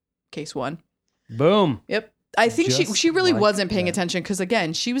 case won. Boom. Yep. I think she really wasn't paying attention because,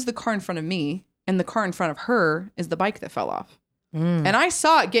 again, she was the car in front of me and the car in front of her is the bike that fell off. And I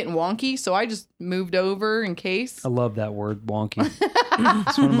saw it getting wonky, so I just moved over in case. I love that word, wonky.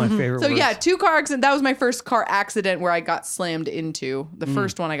 It's one of my favorite words. So, yeah, 2 car accidents. That was my first car accident where I got slammed into. The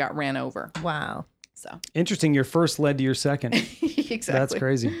first one I got ran over. Wow. So interesting. Your first led to your second. Exactly. That's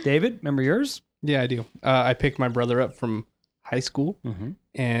crazy. David, remember yours? Yeah, I do. I picked my brother up from high school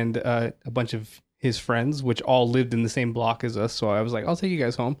and a bunch of his friends, which all lived in the same block as us. So I was like, I'll take you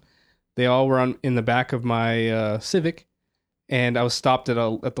guys home. They all were in the back of my Civic, and I was stopped at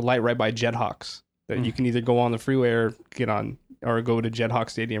the light right by Jethawks. That you can either go on the freeway or go to Jethawk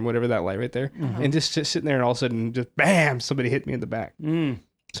Stadium, whatever that light right there, and just sitting there, and all of a sudden, just bam, somebody hit me in the back.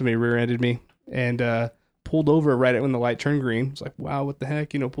 Somebody rear-ended me and pulled over right when the light turned green. It's like, wow, what the heck,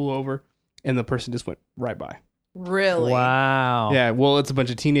 pull over, and the person just went right by. Really? Wow. Yeah, well, it's a bunch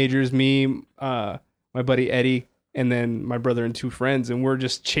of teenagers, me, my buddy Eddie, and then my brother and 2 friends, and we're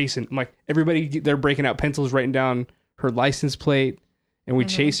just chasing. I'm like, everybody, they're breaking out pencils, writing down her license plate, and we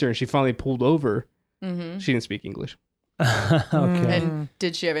chased her, and she finally pulled over. She didn't speak English. Okay. And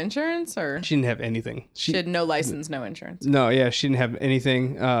did she have insurance or? She didn't have anything. She had no license, no insurance. No, yeah, she didn't have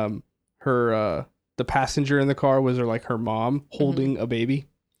anything. The passenger in the car was her mom holding a baby.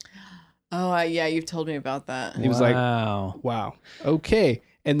 Oh, yeah, you've told me about that. He was like, wow, okay.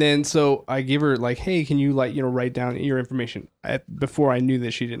 And then so I give her like, hey, can you write down your information? Before I knew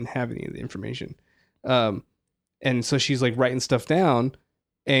that she didn't have any of the information. And so she's like writing stuff down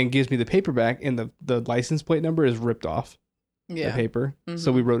and gives me the paper back, and the license plate number is ripped off the paper.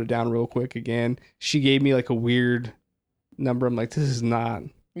 So we wrote it down real quick again. She gave me like a weird number. I'm like, this is not.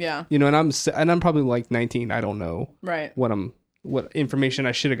 Yeah. And I'm probably like 19. I don't know. Right. What information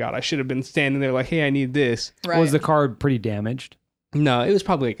I should have got. I should have been standing there like, hey, I need this. Right. Was the car pretty damaged? No, it was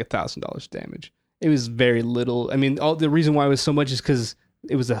probably like $1,000 damage. It was very little. I mean, the reason why it was so much is because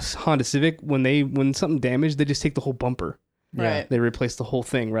it was a Honda Civic. When something damaged, they just take the whole bumper. Right. They replace the whole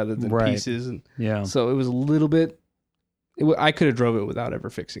thing rather than pieces. And yeah. So it was a little bit. I could have drove it without ever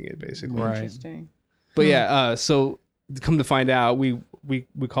fixing it, basically. Right. Interesting. But yeah, so come to find out, we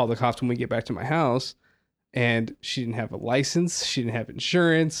call the cops when we get back to my house. And she didn't have a license. She didn't have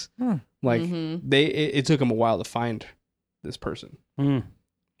insurance. Like it took them a while to find this person.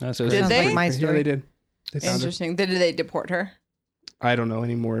 That's so did they? Like my story. Yeah, they did. Interesting. Did they deport her? I don't know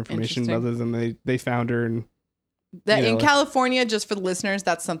any more information other than they found her. And that in California, just for the listeners,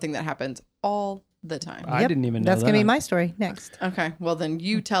 that's something that happens all the time. I didn't even know that's that. gonna be my story next. Okay, well then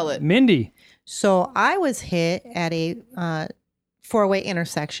you tell it. Mindy. So I was hit at a four-way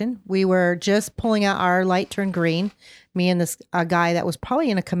intersection. We were just pulling out, our light turned green. Me and this guy that was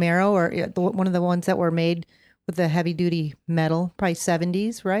probably in a Camaro or one of the ones that were made with the heavy duty metal, probably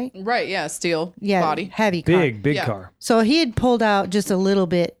 70s, right? Right, yeah, steel body. Heavy car. Big Yeah. car. So he had pulled out just a little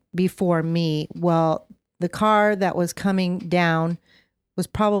bit before me. Well, the car that was coming down was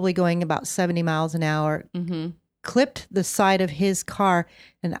probably going about 70 miles an hour, clipped the side of his car,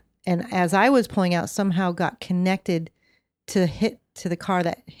 and as I was pulling out, somehow got connected to the car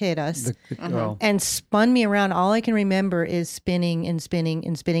that hit us Oh. and spun me around. All I can remember is spinning and spinning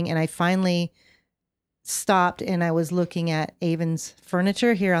and spinning. And I finally stopped and I was looking at Avon's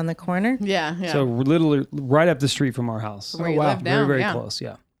Furniture here on the corner. Yeah, yeah. So we're literally right up the street from our house. Where you live now, Very, very yeah. close.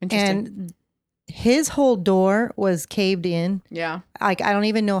 Yeah. Interesting. And his whole door was caved in. Yeah. Like, I don't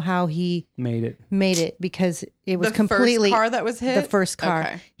even know how he Made it. because it was The completely first car that was hit? the first car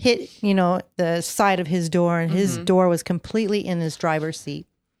Okay. hit, the side of his door, and his door was completely in his driver's seat.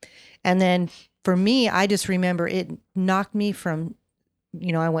 And then for me, I just remember it knocked me from,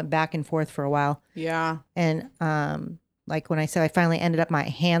 I went back and forth for a while. Yeah. And like when I said I finally ended up, my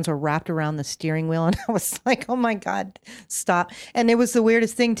hands were wrapped around the steering wheel, and I was like, oh my God, stop. And it was the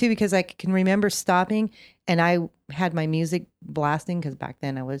weirdest thing too, because I can remember stopping and I had my music blasting, because back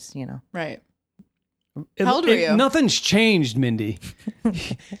then I was, Right. How old were you? Nothing's changed, Mindy.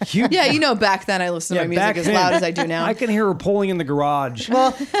 Yeah, back then I listened to my music back as then, loud as I do now. I can hear her pulling in the garage.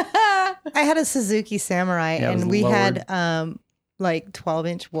 well, I had a Suzuki Samurai, Yeah, it was and we lowered. had like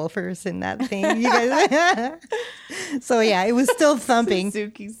 12-inch woofers in that thing. You guys, so yeah, it was still thumping.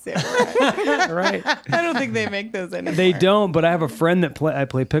 Suzuki Samurai. Right. I don't think they make those anymore. They don't, but I have a friend that I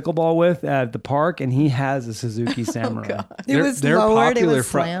play pickleball with at the park, and he has a Suzuki Samurai. It was They're lowered. It popular was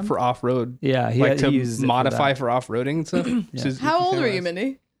slammed. for off road. Yeah, he Like to uses it for modify that. for off roading and stuff. Suzuki How old were you,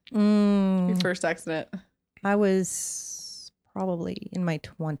 Samaras. Mindy? Your first accident? I was probably in my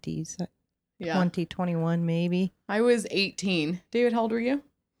 20s, Yeah. 20, 21 maybe. I was 18. David, how old were you?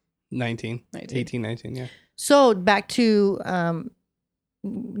 19. 19. 18, 19, yeah. So back to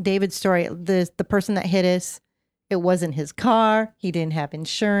David's story. The person that hit us, it wasn't his car. He didn't have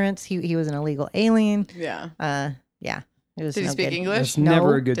insurance. He was an illegal alien. Yeah. Yeah. It was Did he no speak good. English? That's No,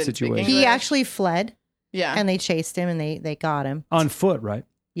 never a good didn't speak situation. English. He actually fled, Yeah. and they chased him, and they got him. On foot, right?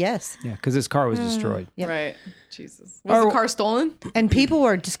 Yes. Yeah, because his car was destroyed. Yep. Right. Jesus. Was the car stolen? And people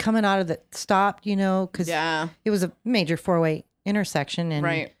were just coming out of the stop, because Yeah. it was a major four-way intersection, and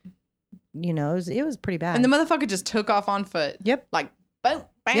Right. it was pretty bad. And the motherfucker just took off on foot. Yep. Like, boom,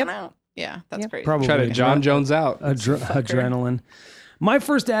 bam, Yep. out. Yeah, that's Yep. crazy. Probably. Try to John Jones out. Adrenaline. My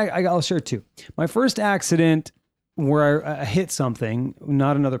first I'll share two. My first accident where I hit something,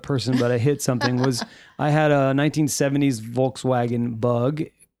 not another person, but I hit something, was I had a 1970s Volkswagen Bug.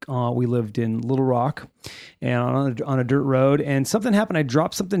 We lived in Little Rock and on a dirt road, and something happened. I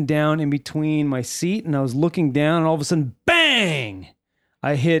dropped something down in between my seat, and I was looking down, and all of a sudden, bang!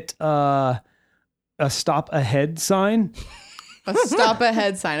 I hit a stop ahead sign. A stop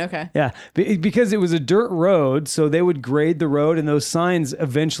ahead sign. Okay. Yeah, because it was a dirt road, so they would grade the road, and those signs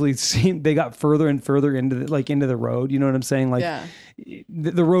eventually they got further and further into the road. You know what I'm saying? Like, Yeah.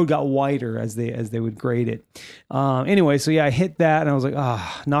 the road got wider as they would grade it. Anyway, so yeah, I hit that, and I was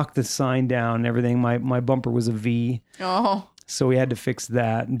like, knocked the sign down and everything. My bumper was a V. Oh. So we had to fix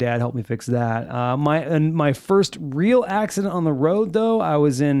that, and Dad helped me fix that. My first real accident on the road, though,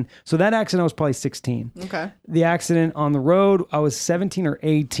 so that accident I was probably 16. Okay. The accident on the road, I was 17 or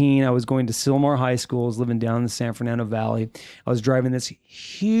 18. I was going to Sylmar High School. I was living down in the San Fernando Valley. I was driving this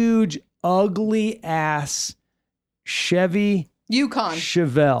huge, ugly ass Chevy Yukon.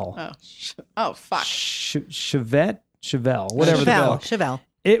 Chevelle. Oh, fuck. Chevelle, whatever the fuck. Chevelle.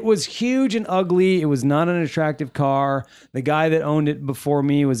 It was huge and ugly. It was not an attractive car. The guy that owned it before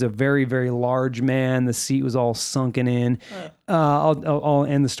me was a very, very large man. The seat was all sunken in. I'll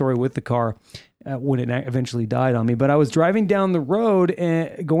end the story with the car when it eventually died on me. But I was driving down the road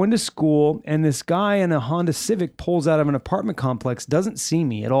and going to school, and this guy in a Honda Civic pulls out of an apartment complex, doesn't see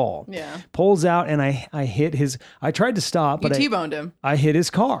me at all. Yeah. Pulls out, and I hit his. I tried to stop, You but T-boned him. I hit his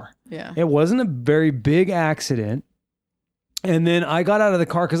car. Yeah. It wasn't a very big accident. And then I got out of the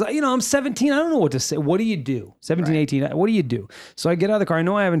car because, I'm 17. I don't know what to say. What do you do? 17, 18. What do you do? So I get out of the car. I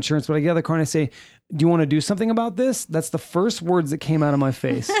know I have insurance, but I get out of the car and I say, do you want to do something about this? That's the first words that came out of my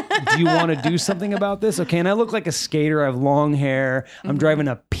face. Do you want to do something about this? Okay. And I look like a skater. I have long hair. I'm driving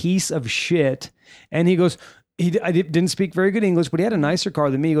a piece of shit. And he goes, I didn't speak very good English, but he had a nicer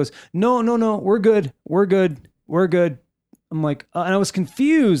car than me. He goes, no, we're good. I'm like, and I was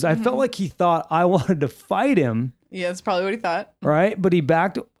confused. I felt like he thought I wanted to fight him. Yeah, that's probably what he thought. Right. But he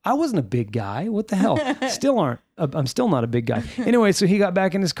backed. I wasn't a big guy. What the hell? Still aren't. I'm still not a big guy. Anyway, so he got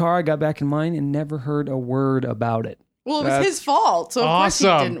back in his car, I got back in mine, and never heard a word about it. Well, it was his fault, so of course he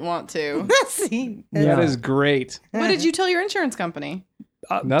didn't want to. That is great. What did you tell your insurance company?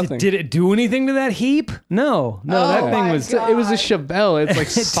 Nothing. Did it do anything to that heap? No, that thing was. It was a Chevelle. It's like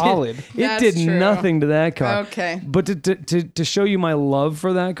solid. It did nothing to that car. Okay. But to show you my love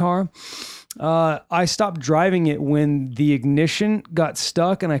for that car, I stopped driving it when the ignition got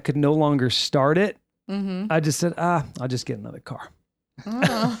stuck and I could no longer start it. Mm-hmm. I just said, I'll just get another car.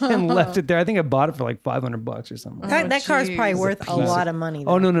 And left it there. I think I bought it for like $500 or something. That car's probably worth a lot of money,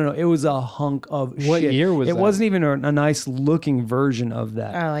 though. Oh, no. It was a hunk of shit. What year was it? That? It wasn't even a nice looking version of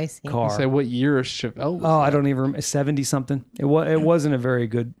that I see. car. Say what year a Chevelle was I don't even remember. 70 something. It wasn't a very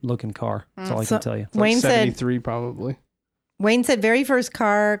good looking car. That's all I can tell you. Like Wayne 73 probably. Wayne said very first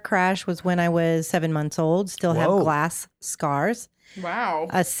car crash was when I was 7 months old. Still have glass scars. Wow.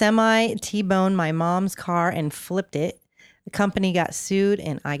 A semi T-boned my mom's car and flipped it. The company got sued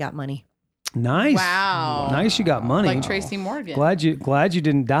and I got money. Nice. Wow. Nice you got money. Like Tracy Morgan. Glad you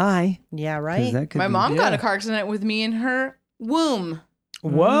didn't die. Yeah, right? My mom got in a car accident with me in her womb.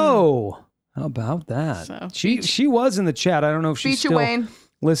 Whoa. How about that? So, she was in the chat. I don't know if she's still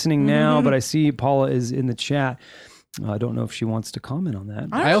listening now, but I see Paula is in the chat. I don't know if she wants to comment on that.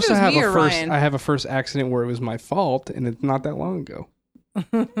 I also have a first accident where it was my fault, and it's not that long ago.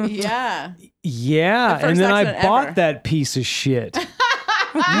 Yeah. Yeah, and then I bought that piece of shit.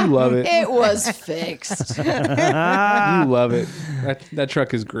 You love it. It was fixed. You love it. That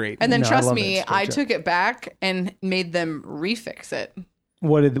truck is great. And then trust me, I took it back and made them refix it.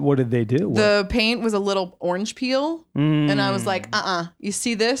 What did they do? The paint was a little orange peel, and I was like, you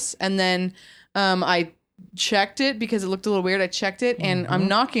see this? And then I checked it because it looked a little weird. I checked it and I'm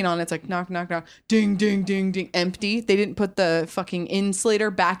knocking on it. It's like knock, knock, knock, ding, ding, ding, ding, empty. They didn't put the fucking insulator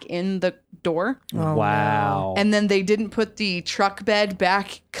back in the door. Oh, wow. And then they didn't put the truck bed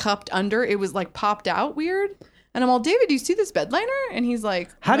back cupped under. It was like popped out weird. And I'm all, David, do you see this bed liner? And he's like,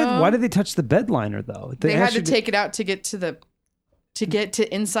 why did they touch the bed liner though? They had to take it out to get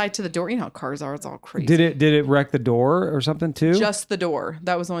to inside to the door. You know how cars are. It's all crazy. Did it wreck the door or something too? Just the door.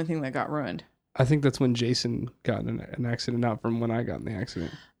 That was the only thing that got ruined. I think that's when Jason got in an accident, not from when I got in the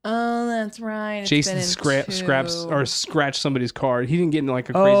accident. Oh, that's right. Jason scratched somebody's car. He didn't get in like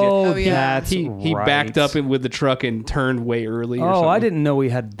a crazy. Oh, yeah. He backed up with the truck and turned way early. Oh, I didn't know we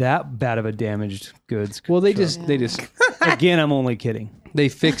had that bad of a damaged goods. Well, they just again. I'm only kidding. They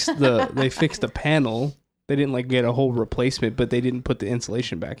fixed the panel. They didn't like get a whole replacement, but they didn't put the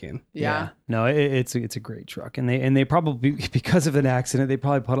insulation back in. Yeah. No, it's a great truck, and they probably, because of an accident, they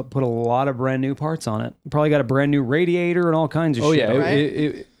probably put a lot of brand new parts on it. Probably got a brand new radiator and all kinds of shit. Oh yeah,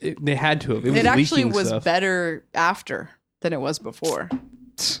 right? They had to have. It actually was stuff. better after than it was before.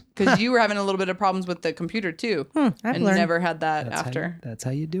 Because you were having a little bit of problems with the computer too, and never had that after. That's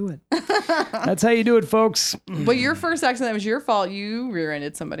how you do it. That's how you do it, folks. But your first accident was your fault. You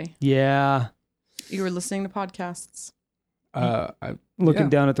rear-ended somebody. Yeah. You were listening to podcasts. Looking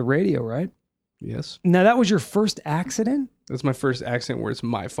down at the radio, right? Yes. Now, that was your first accident? That's my first accident where it's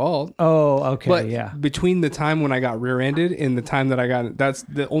my fault. Oh, okay. But yeah. Between the time when I got rear-ended and the time that I got, that's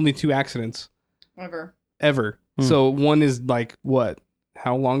the only 2 accidents. Ever. So one is like, what?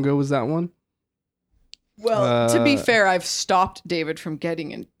 How long ago was that one? Well, to be fair, I've stopped David from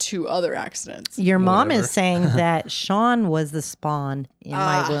getting in 2 other accidents. Your mom is saying that Sean was the spawn in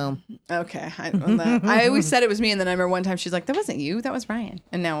my womb. Okay. I always said it was me, and then I remember one time she's like, that wasn't you, that was Ryan.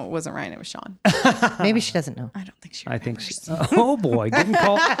 And no, it wasn't Ryan, it was Sean. Maybe she doesn't know. I don't think she remembers. I think she... Oh, boy. Getting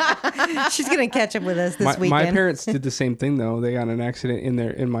called... She's going to catch up with us this weekend. My parents did the same thing, though. They got an accident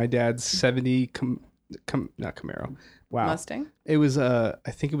in my dad's 70... not Camaro. Wow. Mustang? It was I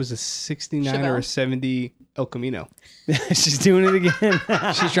think it was a 69 Chevelle? or a 70 El Camino. She's doing it again.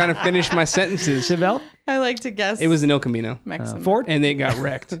 She's trying to finish my sentences. Chevelle? I like to guess. It was an El Camino. Ford? And they got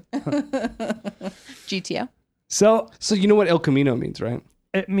wrecked. GTO. So you know what El Camino means, right?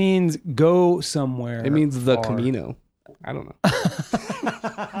 It means go somewhere. It means the far. Camino. I don't know.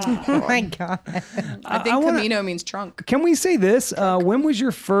 Oh my God. I think Camino means trunk. Can we say this? When was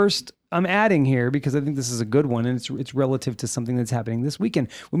your first... I'm adding here because I think this is a good one, and it's relative to something that's happening this weekend.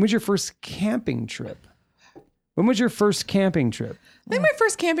 When was your first camping trip? I think my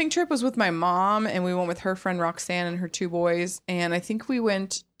first camping trip was with my mom, and we went with her friend Roxanne and her 2 boys, and I think we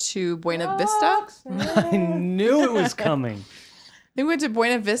went to Buena Vista. I knew it was coming. We went to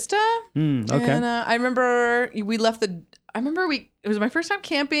Buena Vista. Okay. And I remember we left it was my first time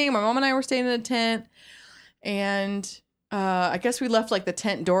camping. My mom and I were staying in a tent, and I guess we left like the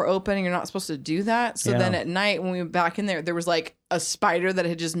tent door open and you're not supposed to do that. So then at night when we went back in there was like a spider that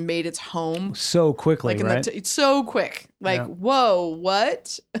had just made its home. So quickly, Like right? it's so quick. Like, whoa,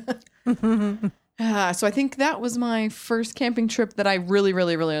 what? So I think that was my first camping trip that I really,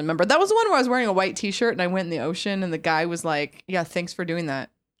 really, really remember. That was the one where I was wearing a white t-shirt and I went in the ocean and the guy was like, yeah, thanks for doing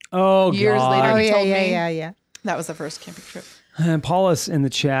that. Oh, Years God. later, he told me. Yeah. That was the first camping trip. And Paula's in the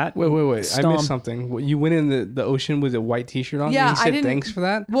chat. Wait. I Stomp. missed something. You went in the ocean with a white t-shirt on? Yeah, and he I said didn't- thanks for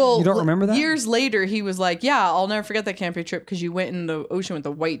that? Well, You don't remember that? Years later, he was like, yeah, I'll never forget that camping trip because you went in the ocean with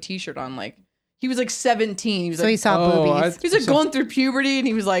a white t-shirt on. Like, he was like 17. He was So like, he saw boobies. he was like going through puberty and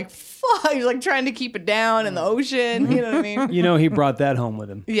he was like, fuck. He was like trying to keep it down in the ocean. You know what I mean? You know, he brought that home with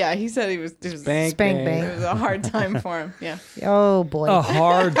him. Yeah, he said it was Spank, Spank bang. it was a hard time for him. Yeah. Oh boy. A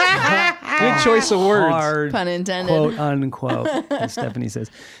hard, Good choice of words. hard, Pun intended. quote unquote, as Stephanie says.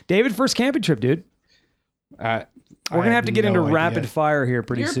 David, first camping trip, dude. We're going to have to get into rapid fire here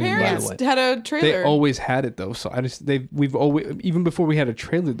pretty Your soon, by parents the way. had a trailer. They always had it though, so we've always, even before we had a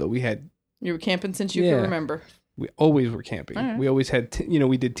trailer though, You were camping since you Yeah. could remember. we always were camping. All right. We always had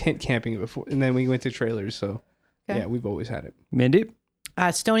we did tent camping before, and then we went to trailers. So Okay. yeah, we've always had it. Mindy,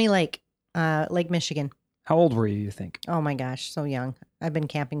 Stony Lake, Lake Michigan. how old were you think? Oh my gosh, so young. I've been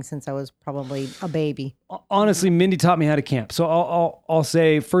camping since I was probably a baby. Honestly, Mindy taught me how to camp. So I'll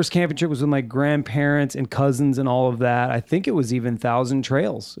say first camping trip was with my grandparents and cousins and all of that. I think it was even Thousand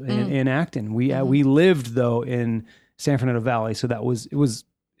Trails in Acton. We lived though in San Fernando Valley, so it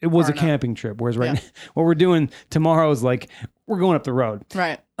was a camping trip. Whereas now, what we're doing tomorrow is like we're going up the road.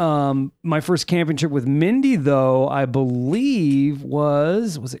 Right. My first camping trip with Mindy, though, I believe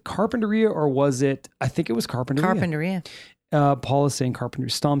was it Carpinteria or was it? I think it was Carpinteria. Carpinteria. Paul is saying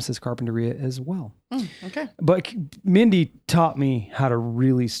Carpinteria. Stom says Carpinteria as well. Okay. But Mindy taught me how to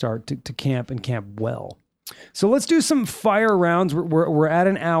really start to camp and camp well. So let's do some fire rounds. We're at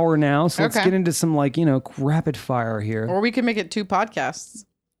an hour now, so let's Okay. get into some rapid fire here. Or we could make it 2 podcasts.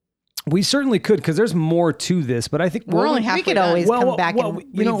 We certainly could because there's more to this, but I think We're only We halfway could done. always Well, come back well, and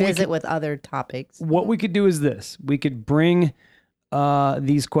we revisit could- with other topics. What we could do is this. We could bring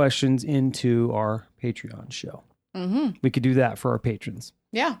these questions into our Patreon show. Mm-hmm. We could do that for our patrons.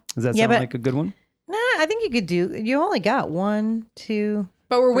 Yeah. Does that Yeah, sound but- like a good one? Nah, I think you could do. You only got 1, 2.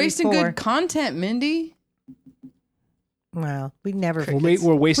 But we're 3, wasting 4. good content, Mindy. Well, we never.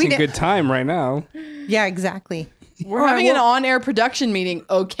 We're wasting We good time right now. Yeah, exactly. We're All right, having an well- on-air production meeting,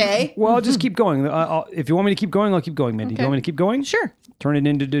 okay? Well, I'll just keep going. If you want me to keep going, I'll keep going, Mindy. Do you Okay. want me to keep going? Sure. Turn it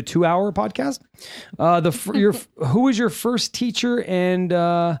into a 2-hour podcast. Who was your first teacher and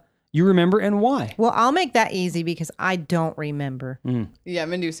you remember and why? Well, I'll make that easy because I don't remember. Yeah,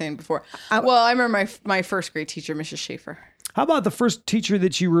 Mindy was saying before. I remember my first grade teacher, Mrs. Schaefer. How about the first teacher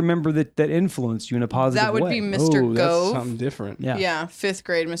that you remember that influenced you in a positive That would way? be Mr. Oh, that's Gove. something different. Yeah. Yeah, 5th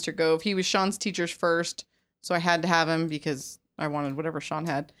grade, Mr. Gove. He was Sean's teacher's first, so I had to have him because I wanted whatever Sean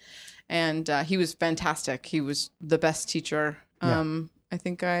had. And he was fantastic. He was the best teacher. I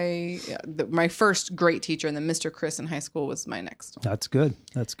think my first great teacher, and then Mr. Chris in high school was my next. That's good.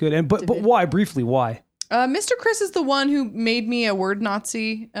 That's good. And but why? Briefly, why? Mr. Chris is the one who made me a word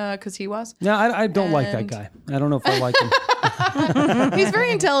Nazi because he was. No, I don't like that And- guy. I don't know if I like him. He's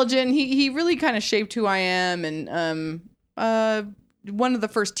very intelligent. He really kind of shaped who I am, and one of the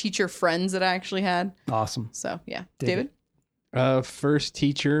first teacher friends that I actually had. Awesome. So yeah, Dig David. First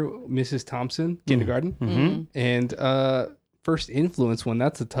teacher, Mrs. Thompson, kindergarten, Mm-hmm. and first influence one.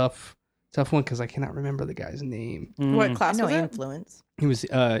 That's a tough one because I cannot remember the guy's name. What class No was it? influence. He was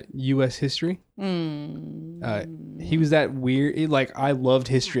U.S. history. He was that weird. I loved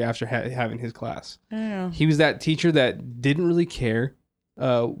history after having his class. Yeah. He was that teacher that didn't really care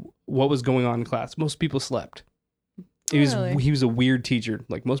what was going on in class. Most people slept. Really? He was a weird teacher.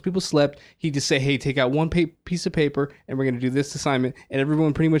 Like most people slept. He'd just say, "Hey, take out one piece of paper, and we're going to do this assignment." And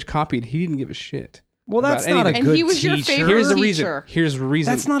everyone pretty much copied. He didn't give a shit. Well, that's about not a anything. And good he was your teacher. favorite Here's the teacher. reason. Here's the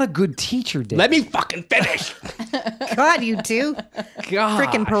reason. That's not a good teacher, Dave. Let me fucking finish. God, you two God.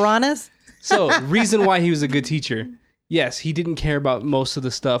 freaking piranhas. So, reason why he was a good teacher. Yes, he didn't care about most of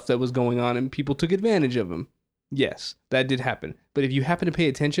the stuff that was going on and people took advantage of him. Yes, that did happen. But if you happen to pay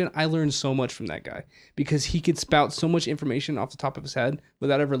attention, I learned so much from that guy because he could spout so much information off the top of his head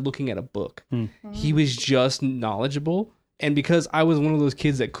without ever looking at a book. He was just knowledgeable. And because I was one of those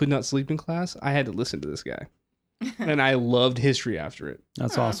kids that could not sleep in class, I had to listen to this guy. And I loved history after it.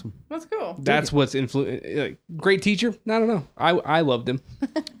 That's awesome. That's cool. That's what's great teacher? I don't know. I loved him.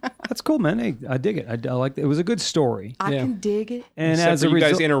 That's cool, man. Hey, I dig it. I like it. It was a good story. I can dig it. And Except as a for you guys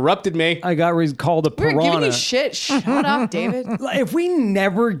result, interrupted me. I got called a We're piranha. giving you shit. Shut up, David. If we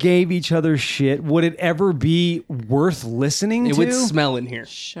never gave each other shit, would it ever be worth listening It to? would smell in here.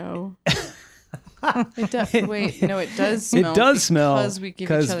 Show. Wait, no, it does smell. It does smell because we give each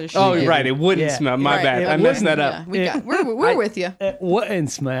 'cause- other shit. Oh, you're right. It wouldn't Yeah. smell. My Right, bad. it I messed that Yeah, up. we're with you. It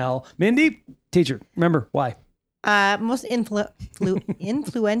wouldn't smell. Mindy, teacher, remember why? Most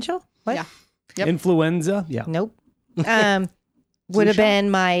influential? What? Yeah. Yep. Influenza? Yeah. Nope. Would have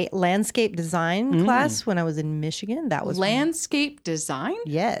been my landscape design class when I was in Michigan. That was Landscape design?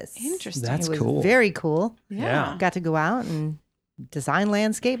 Yes. Interesting. That's It was cool. very cool. Yeah. Got to go out and design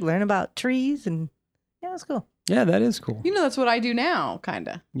landscape, learn about trees, and yeah, it was cool. Yeah, that is cool. You know, that's what I do now, kind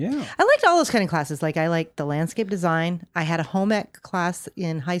of. Yeah. I liked all those kind of classes. Like I liked the landscape design. I had a home ec class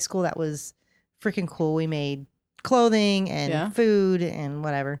in high school that was freaking cool. We made clothing and food and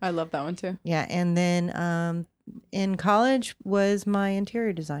whatever. I love that one too. Yeah, and then in college was my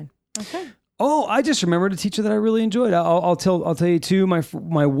interior design. Okay. Oh, I just remembered a teacher that I really enjoyed. I'll tell you too.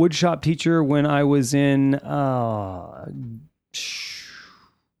 My wood shop teacher when I was in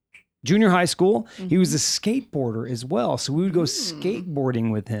junior high school, he was a skateboarder as well. So we would go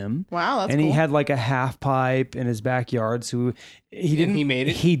skateboarding with him. Wow, that's and cool. he had like a half pipe in his backyard. So he didn't. he made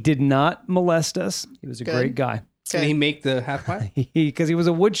it? He did not molest us. He was a Good. great guy. Did he make the half pipe? Because he was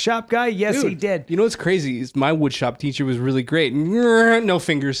a wood shop guy. Yes, he Dude, did. You know what's crazy is my wood shop teacher was really great. No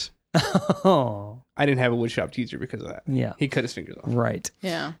fingers. Oh, I didn't have a wood shop teacher because of that. yeah. He cut his fingers off. Right.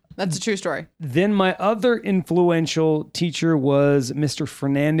 Yeah, that's a true story. Then my other influential teacher was Mr.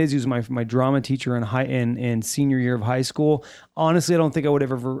 Fernandez, who's my drama teacher in senior year of high school. Honestly, I don't think I would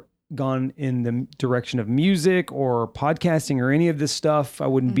have ever gone in the direction of music or podcasting or any of this stuff. I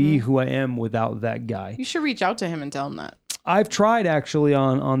wouldn't be who I am without that guy. You should reach out to him and tell him that. I've tried actually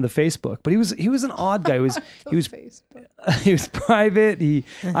on the Facebook, but he was an odd guy. He was private.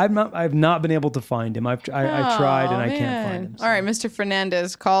 I've not been able to find him. I tried and I can't find him. All right, Mr.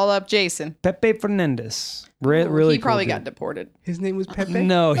 Fernandez, call up Jason. Pepe Fernandez. Really he probably cool got dude. deported. His name was Pepe?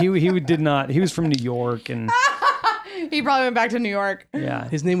 No, he did not. He was from New York and He probably went back to New York. yeah.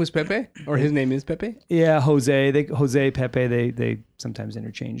 His name was Pepe? Or his name is Pepe? Yeah, Jose, Pepe, they sometimes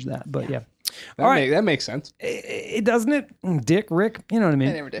interchange that. But yeah. All right. That makes sense. It doesn't it? Dick, Rick, you know what I mean?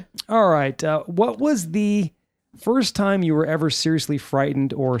 I never do. All right. What was the first time you were ever seriously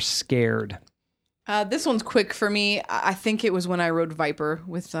frightened or scared? This one's quick for me. I think it was when I rode Viper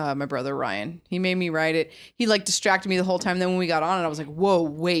with my brother Ryan. He made me ride it. He like distracted me the whole time. Then when we got on it, I was like, whoa,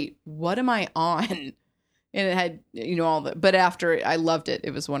 wait, what am I on? And it had, all the, but after I loved it.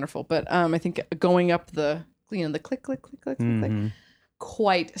 It was wonderful. But I think going up the click, click,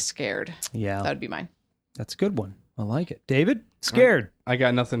 quite scared. Yeah. That would be mine. That's a good one. I like it. David? Scared. I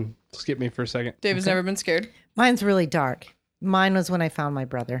got nothing. Skip me for a second. David's never been scared. Mine's really dark. Mine was when I found my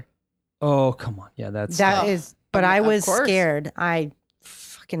brother. Oh, come on. Yeah, that's That is, but I of was course. scared. That's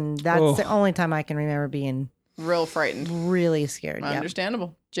the only time I can remember being Real frightened. really scared. Yeah.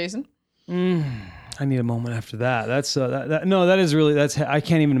 Understandable. Jason? I need a moment after that. That's that is really I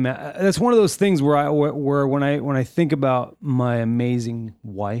can't even imagine. That's one of those things where when I think about my amazing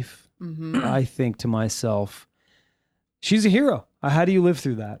wife, I think to myself, she's a hero. How do you live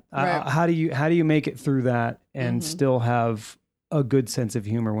through that? Right. How do you make it through that and still have a good sense of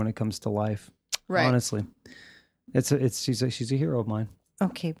humor when it comes to life? Right. Honestly, she's a hero of mine.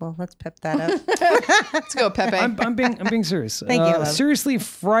 Okay, well, let's pep that up. Let's go, Pepe. I'm being serious. Thank you, love. Seriously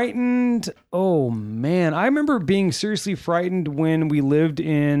frightened. Oh man, I remember being seriously frightened when we lived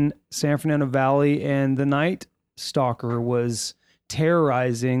in San Fernando Valley and the Night Stalker was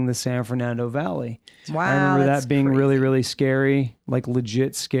terrorizing the San Fernando Valley. Wow, I remember that's that being crazy. really, really scary, like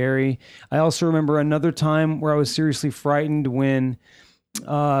legit scary. I also remember another time where I was seriously frightened when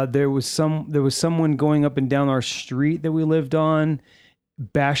there was someone going up and down our street that we lived on,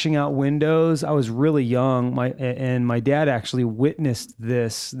 bashing out windows. I was really young. My dad actually witnessed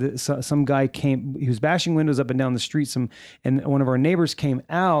this. Some guy came. He was bashing windows up and down the street. And one of our neighbors came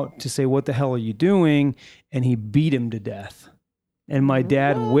out to say, "What the hell are you doing?" And he beat him to death. And my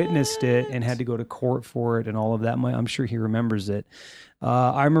dad witnessed it and had to go to court for it and all of that. I'm sure he remembers it.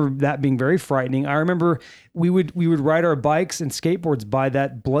 I remember that being very frightening. I remember we would ride our bikes and skateboards by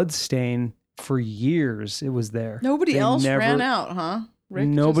that blood stain for years. It was there. Nobody They else never- ran out, huh? Rick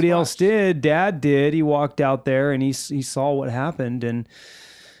Nobody just else watched. did. Dad did. He walked out there and he saw what happened, and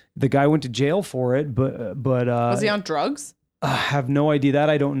the guy went to jail for it. But Was he on drugs? I have no idea.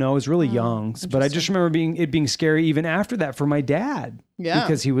 That I don't know. I was really young, but I just remember it being scary even after that for my dad. Yeah.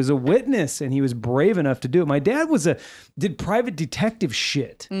 Because he was a witness and he was brave enough to do it. My dad did private detective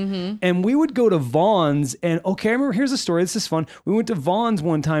shit. And we would go to Vaughn's and I remember, here's a story. This is fun. We went to Vaughn's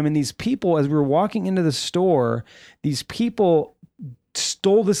one time and these people, as we were walking into the store, these people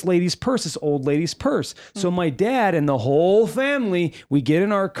stole this old lady's purse. So my dad and the whole family, we get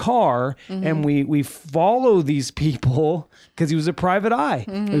in our car and we follow these people because he was a private eye.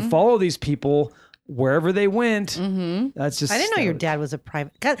 We follow these people wherever they went. That's just, I didn't know your dad was a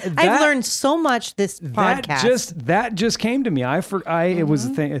private. I've learned so much this podcast. That just came to me. It was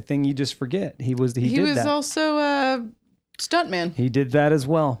a thing you just forget. He was also a stuntman. He did that as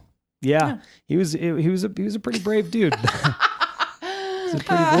well. Yeah. He was a pretty brave dude.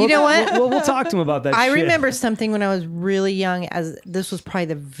 You know what? We'll talk to him about that. I remember something when I was really young. As this was probably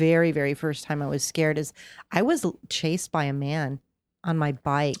the very, very first time I was scared. Is I was chased by a man on my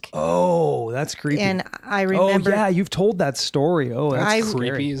bike. Oh, that's creepy. And I remember. Oh yeah, you've told that story. Oh, that's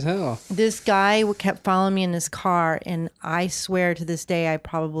creepy as hell. This guy kept following me in this car, and I swear to this day, I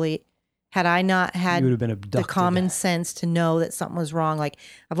probably. Had I not had the common sense to know that something was wrong, like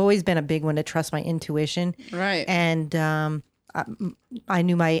I've always been a big one to trust my intuition. Right. And I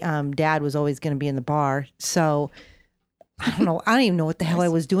knew my dad was always going to be in the bar. So I don't know. I don't even know what the hell I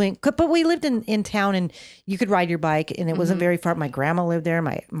was doing. But we lived in town and you could ride your bike and it wasn't very far. My grandma lived there.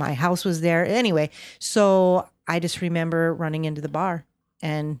 My house was there. Anyway, so I just remember running into the bar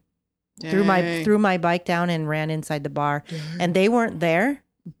and threw my bike down and ran inside the bar. And they weren't there,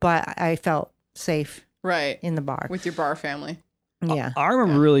 but I felt safe in the bar. With your bar family. Yeah. I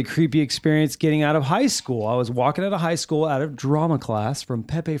remember a really creepy experience getting out of high school. I was walking out of high school out of drama class from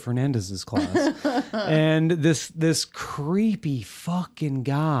Pepe Fernandez's class. And this creepy fucking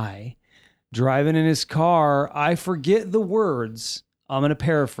guy driving in his car, I forget the words. I'm going to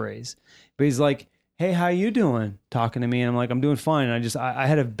paraphrase. But he's like, "Hey, how you doing?" Talking to me. And I'm like, "I'm doing fine." And I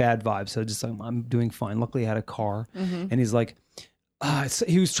had a bad vibe. So just like, I'm doing fine. Luckily I had a car. And he's like, so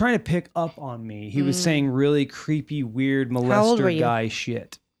he was trying to pick up on me. He was saying really creepy, weird molester guy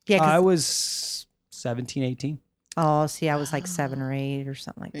shit. Yeah, I was 17, 18. Oh, see, I was like 7 or 8 or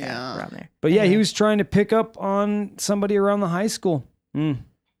something like that around there. But yeah, he was trying to pick up on somebody around the high school.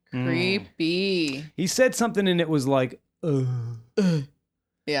 Creepy. He said something and it was like, yeah.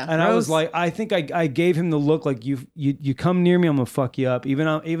 And I was like, I think I gave him the look like you come near me, I'm gonna fuck you up.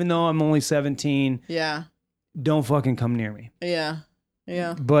 Even though I'm only 17. Yeah. Don't fucking come near me. Yeah.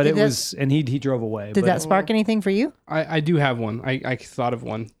 Yeah. But and he drove away. Did that spark anything for you? I do have one. I thought of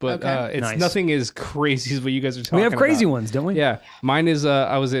one, but it's nothing as crazy as what you guys are talking about. We have crazy ones, don't we? Yeah. Mine is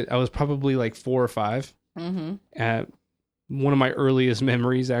I was probably like 4 or 5. One of my earliest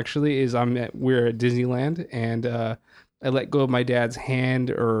memories actually is we're at Disneyland and I let go of my dad's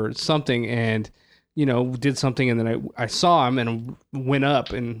hand or something and did something and then I saw him and went up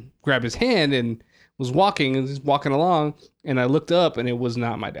and grabbed his hand and was walking along and I looked up and it was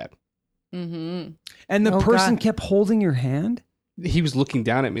not my dad. And the person kept holding your hand? He was looking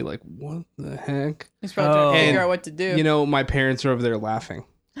down at me like, what the heck? He's probably trying to figure out what to do. My parents are over there laughing.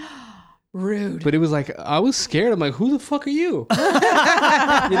 Rude. But it was like, I was scared. I'm like, who the fuck are you?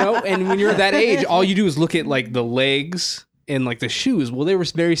 And when you're that age, all you do is look at like the legs and like the shoes. Well, they were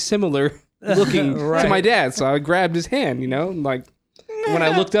very similar looking to my dad. So I grabbed his hand, like, when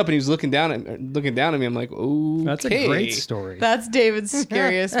I looked up and he was looking down at me, I'm like, "Oh, that's a great story." That's David's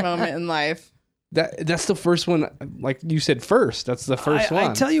scariest moment in life. That's the first one, like you said first. That's the first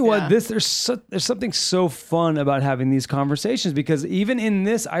one. I tell you what, there's something so fun about having these conversations because even in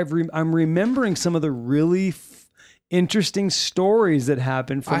this, I'm remembering some of the really interesting stories that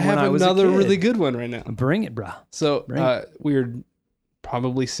happened from when I was a kid. I have another really good one right now. Bring it, bro. So we were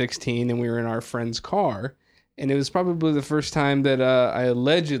probably 16 and we were in our friend's car. And it was probably the first time that I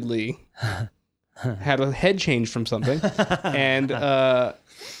allegedly had a head change from something. And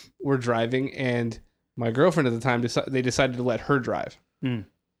we're driving, and my girlfriend at the time, they decided to let her drive.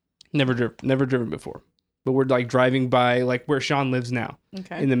 Never driven before. But we're like driving by like where Sean lives now.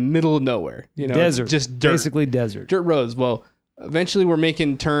 Okay. In the middle of nowhere. Desert. Just dirt. Basically desert. Dirt roads. Well, eventually we're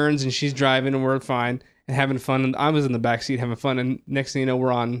making turns, and she's driving, and we're fine and having fun. And I was in the backseat having fun. And next thing you know,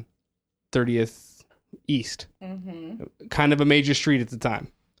 we're on 30th East, kind of a major street at the time,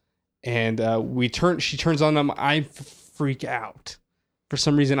 and she turns on them. I freak out for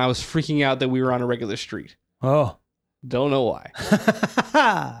some reason. I was freaking out that we were on a regular street. Oh, don't know why.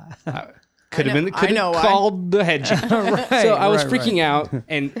 Could have called the head change. So I was freaking out,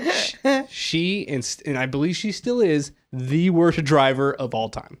 and she and I believe she still is the worst driver of all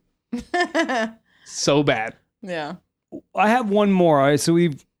time. So bad. Yeah. I have one more. All right, so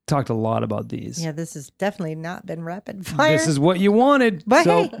we've talked a lot about these. Yeah, this has definitely not been rapid fire. This is what you wanted, But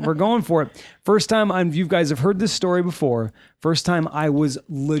so hey. we're going for it. First time, you guys have heard this story before. First time I was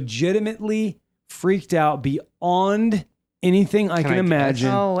legitimately freaked out beyond anything I can I guess? imagine.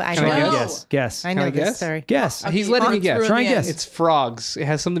 Oh, I Can know. I No. guess? Guess. I know I this guess? story. Guess. He's letting me guess. Try and guess. It's frogs. It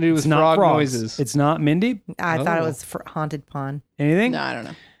has something to do with It's not frog frogs. noises. It's not Mindy. I thought it Oh. was for Haunted Pond. Anything? No, I don't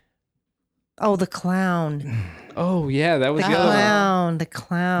know. Oh, the clown. Oh yeah, that was The the other one. clown. The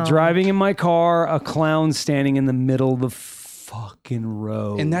clown. Driving in my car, a clown standing in the middle of the fucking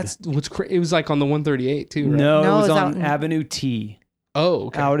road. And that's what's it was like on the 138 too, right? no, No, it was it was on out in- Avenue T, Oh,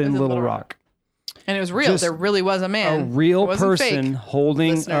 okay. out in in Little Little Rock. And it was real. Just There really was a man. A real It wasn't person fake.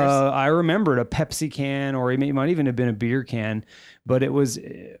 holding, listeners. I remembered a Pepsi can, or it might even have been a beer can, but it was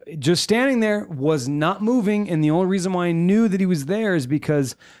just standing there, was not moving. And the only reason why I knew that he was there is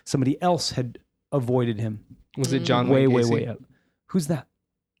because somebody else had avoided him. Was it John Way, Wayne way, Gacy? way up. Who's that?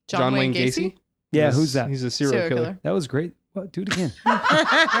 John Wayne Gacy? Yeah, He's- who's that? He's a serial killer. That was great. What? Do it again.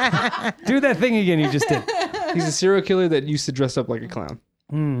 Do that thing again you just did. He's a serial killer that used to dress up like a clown.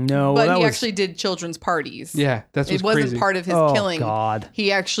 No, But that he was, actually did children's parties. Yeah, that's what's It wasn't crazy. part of his oh, killing. God. He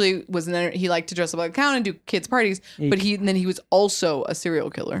actually was he liked to dress up like a clown and do kids' parties, but then he was also a serial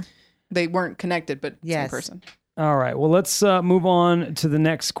killer. They weren't connected, but same Yes. person. All right. Well, let's move on to the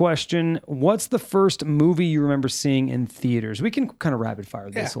next question. What's the first movie you remember seeing in theaters? We can kind of rapid fire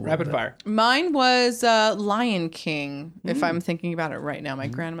Yeah, this a little rapid bit. fire. Mine was Lion King. If I'm thinking about it right now, my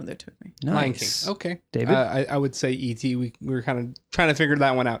grandmother took me. Lion King. Nice. Okay. David? I would say E.T. We were kind of trying to figure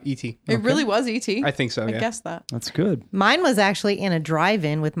that one out. E.T. It really was E.T. I think so, I yeah. guessed that. That's good. Mine was actually in a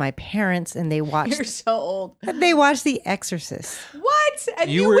drive-in with my parents, and they You're watched. so old. They watched The Exorcist. What?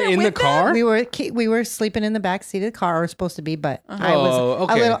 And You were went in the with them? car? We were sleeping in the back seat of the car. Or supposed to be, but I was Oh,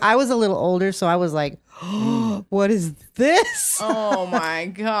 okay. I was a little older, so I was like, "What is this?" Oh my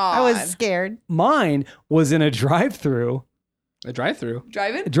god! I was scared. Mine was in a drive-through, A drive-through.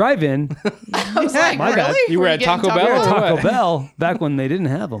 driving. drive-in, I was like, My bad. really? You were at getting Taco Bell? Bell? Taco what? Bell, back when they didn't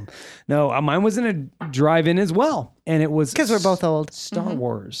have them. No, mine was in a drive-in as well, and it was 'Cause we're both old. Star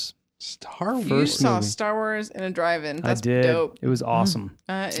Wars. Star Wars. You First saw movie. Star Wars in a drive-in. That's I did. dope. It was awesome.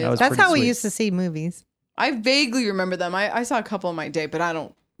 That is That was That's pretty how we sweet. used to see movies. I vaguely remember them. I saw a couple in my day, but I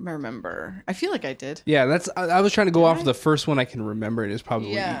don't remember. I feel like I did. Yeah, that's. I was trying to go off of the first one I can remember. It is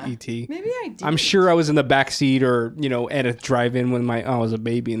probably Yeah. E.T. Maybe I did. I'm sure I was in the back seat or at a drive-in when I was a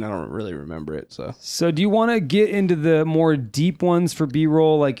baby, and I don't really remember it. So Do you want to get into the more deep ones for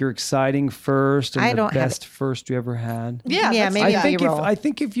B-roll, like your exciting first and I the don't have best first you ever had? Yeah, let's maybe do I that. think B-roll. I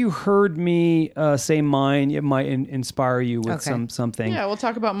think if you heard me say mine, it might inspire you with Okay. something. Yeah, we'll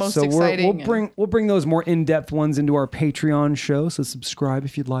talk about most So exciting. we'll bring those more in-depth ones into our Patreon show. So subscribe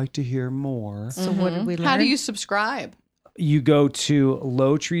if you'd like to hear more. So what did we learn? How do you subscribe? You go to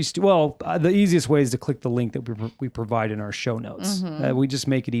Low Tree. The easiest way is to click the link that we provide in our show notes. We just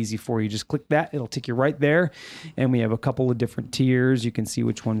make it easy for you. Just click that; it'll take you right there. And we have a couple of different tiers. You can see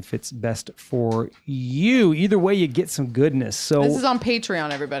which one fits best for you. Either way, you get some goodness. So This is on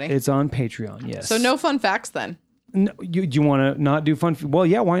Patreon, everybody. it's on Patreon. Yes. So no fun facts then. No, do you want to not do fun? Well,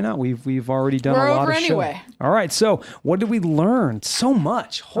 yeah, why not? We've already done We're a lot over of show. anyway. All right. So what did we learn? So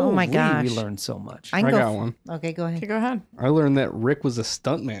much. Holy, Oh my gosh. we learned so much. I I got one. Okay, go ahead. Okay, go ahead. I learned that Rick was a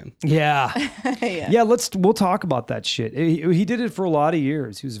stuntman. Yeah. Yeah. Yeah, we'll talk about that shit. He did it for a lot of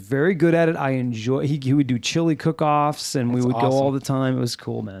years. He was very good at it. I enjoy. He would do chili cook-offs, and we would go all awesome. the time. It was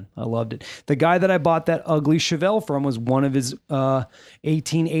cool, man. I loved it. The guy that I bought that ugly Chevelle from was one of his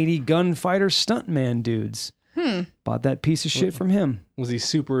 1880 gunfighter stuntman dudes. Bought that piece of shit from him. Was he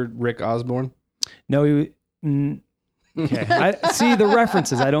super Rick Osborne? No, he. Okay, I see the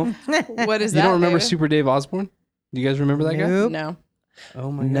references. I don't. What is You that? don't remember David? Super Dave Osborne? Do you guys remember that guy? Nope. No.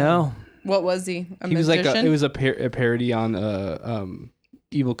 Oh my god. No. What was he? He was like magician? it was a parody on Evel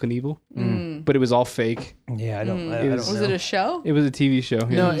Knievel, but it was all fake. Yeah, I don't. I It don't was- know. Was it a show? It was a TV show.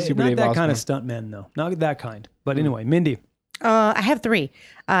 No, Yeah, not that kind of stuntman though. Not that kind. But anyway, Mindy. I have 3.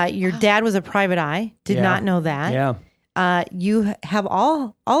 Your dad was a private eye. Did Yeah. not know that. Yeah. You have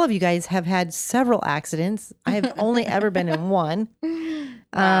all of you guys have had several accidents. I have only ever been in one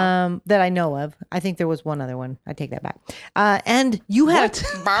that I know of. I think there was one other one. I take that back. And you had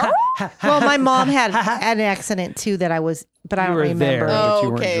well, my mom had an accident too that I was, but I You don't were remember. there. But you Oh,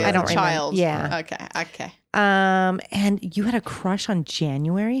 weren't okay. driving. As I don't a remember. child. Yeah. Okay. And you had a crush on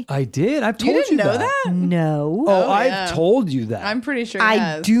January? I did. I've told You you, didn't know that? No. Oh, Oh, I've yeah. told you that. I'm pretty sure. he I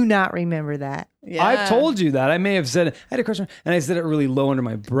has. do not remember that. Yeah. I've told you that. I may have said, I had a question, and I said it really low under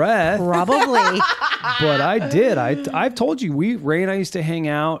my breath. Probably. But I did. I've told you, Ray and I used to hang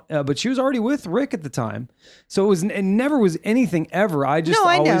out, but she was already with Rick at the time. So it never was anything ever. I just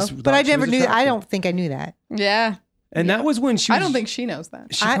I know, always but I thought she never was knew. I attractive. don't think I knew that. Yeah. And that was when she was, I don't think she knows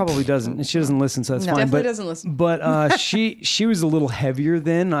that. she probably doesn't. And she doesn't listen, so that's No. fine. Definitely But doesn't listen. But she was a little heavier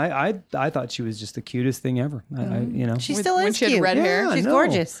then. I thought she was just the cutest thing ever. You know. She When- still when is she had cute. red hair? Yeah, She's no.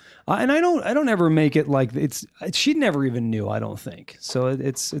 gorgeous. And I don't ever make it like it's. She never even knew. I don't think so.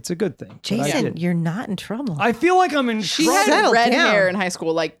 It's a good thing. But I Jason, did. you're not in trouble. I feel like I'm in She trouble. had Settle red down. hair in high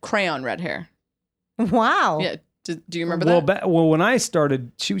school, like crayon red hair. Wow. Yeah. Do you remember Well, that? well, when I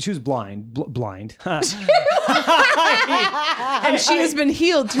started, she was blind, blind, And she has been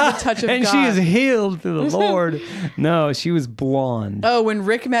healed through the touch of and God. she is healed through the Lord. No, she was blonde. Oh, when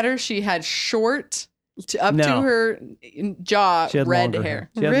Rick met her, she had short up No. to her jaw She had red longer hair.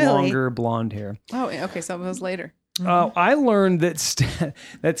 She had Really? longer blonde hair. Oh, okay. So it was later. I learned that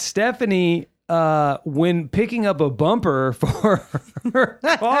that Stephanie, when picking up a bumper for her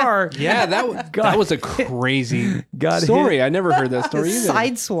car, Yeah, that was a crazy God story. I never heard that story either.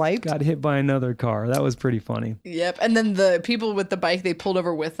 Sideswiped. got hit by another car. That was pretty funny. Yep. And then the people with the bike, they pulled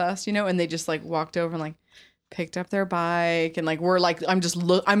over with us, and they just like walked over and like picked up their bike, and like we're like, I'm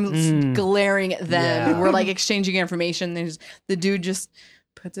glaring at them. Yeah. We're like exchanging information. The dude just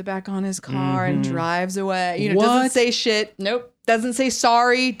puts it back on his car and drives away. Doesn't What? say shit. Nope. Doesn't say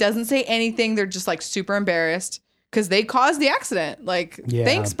sorry. Doesn't say anything. They're just like super embarrassed because they caused the accident. Like, Yeah.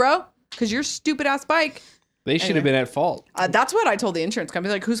 thanks, bro. Because your stupid ass bike. They should have been at fault. That's what I told the insurance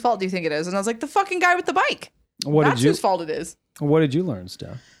company. Like, whose fault do you think it is? And I was like, the fucking guy with the bike. What That's did you? whose fault it is. What did you learn,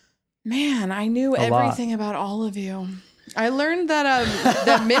 Steph? Man, I knew A lot. everything about all of you. I learned that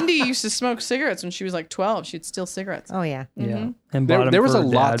that Mindy used to smoke cigarettes when she was like 12. She'd steal cigarettes. Oh, yeah. Yeah, and bought 'em There was for a her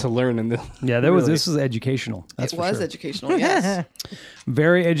lot dad. to learn in this. Yeah, there was. Really. This was educational. That's It for was sure. educational, yes.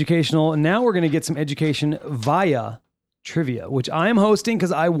 Very educational. And now we're going to get some education via trivia, which I am hosting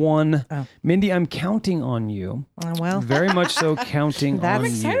because I won. Oh. Mindy, I'm counting on you. Well, Very much so counting That's on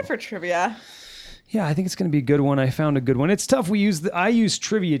I'm excited you. for trivia. Yeah, I think it's going to be a good one. I found a good one. It's tough. I use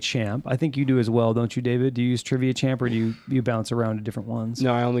Trivia Champ. I think you do as well, don't you, David? Do you use Trivia Champ or do you bounce around to different ones?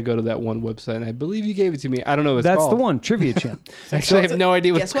 No, I only go to that one website, and I believe you gave it to me. I don't know what it's That's called. the one, Trivia Champ. Actually, I have no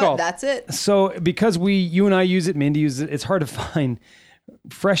idea what Guess it's what? called. That's it. So because you and I use it, Mindy uses it, it's hard to find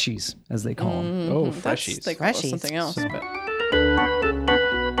freshies, as they call them. Oh, That's, freshies. they call it Freshies. something else. But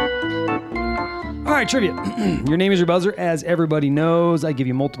All right, trivia. Your name is your buzzer. As everybody knows, I give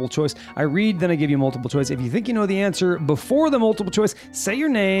you multiple choice. I read, then I give you multiple choice. If you think you know the answer before the multiple choice, say your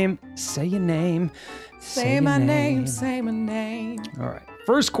name. Say your name. say my name, say my name. All right.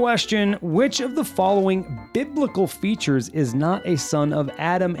 First question. Which of the following biblical features is not a son of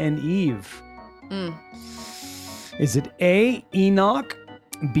Adam and Eve? Is it A, Enoch,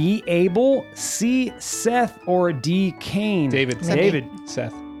 B, Abel, C, Seth, or D, Cain? David. David.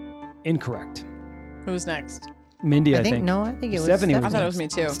 Seth. Incorrect. Who's next? Mindy, I I think, think. no, I think it was Stephanie I thought it was me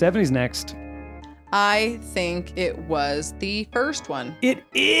too. Stephanie's next. I think it was the first one. It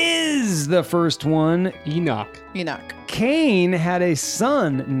is the first one. Enoch. Enoch. Cain had a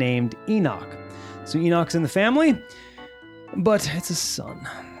son named Enoch. So Enoch's in the family, but it's a son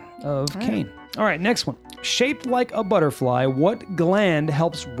of Cain. All right, next one. Shaped like a butterfly, what gland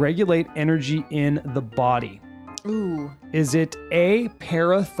helps regulate energy in the body? Ooh. Is it A,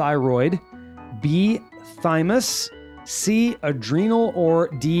 parathyroid, B, thymus, C, adrenal, or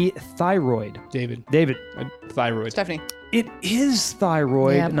D, thyroid? David. David. Thyroid. Stephanie. It is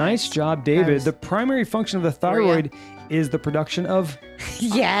thyroid. Yeah. Nice job, David. Nice. The primary function of the thyroid is the production of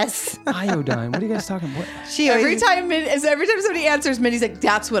Yes. iodine. What are you guys talking about? She Every time somebody answers, Mindy's like,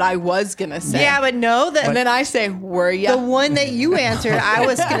 that's what I was going to say. Yeah, but no, And then I say, were the ya? one that you answered, I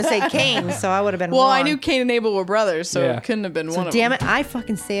was going to say Cain, so I would have been Well, wrong. I knew Cain and Abel were brothers, so Yeah. it couldn't have been one So of damn them. it, I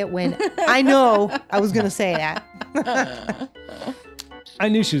fucking say it when I know I was going to say that. I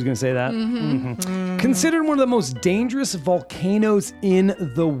knew she was going to say that. Mhm. Considered one of the most dangerous volcanoes in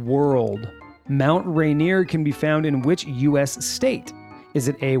the world, Mount Rainier can be found in which U.S. state? Is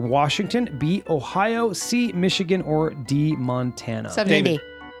it A, Washington, B, Ohio, C, Michigan, or D, Montana? Stephanie. Mindy.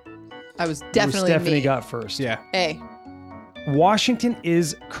 I was definitely Stephanie me. got first. Yeah. A. Washington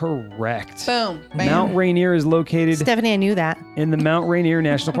is correct. Boom. Bam. Mount Rainier is located Stephanie, I knew that. in the Mount Rainier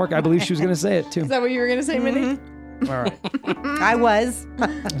National Park. I believe she was going to say it too. Is that what you were going to say, Mindy? All right. I was.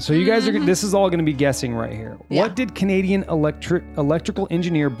 So you guys are. This is all going to be guessing right here. Yeah. What did Canadian electrical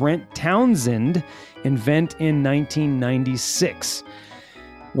engineer Brent Townsend invent in 1996?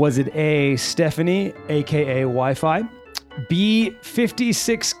 Was it A, Stephanie, aka Wi-Fi, B,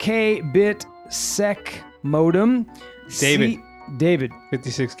 56K bit SEC modem. David. David,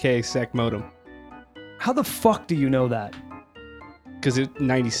 56K SEC modem. how the fuck do you know that? Because it's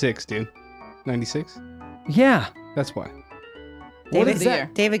 96, dude. 96? Yeah. That's why. What David, is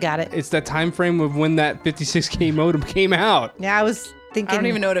that? David got it. It's that time frame of when that 56K modem came out. Yeah, I was thinking. I don't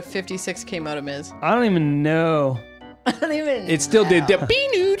even know what a 56K modem is. I don't even know. I don't even. It still did the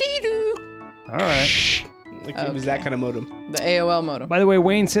be-doo-dee-doo. All right. Like it was that kind of modem. The AOL modem. By the way,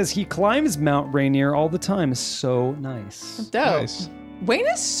 Wayne says he climbs Mount Rainier all the time. It's so nice. Dope. Nice. Wayne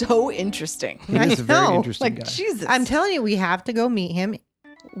is so interesting. He is a very know. interesting Like guy. Jesus. I'm telling you, we have to go meet him.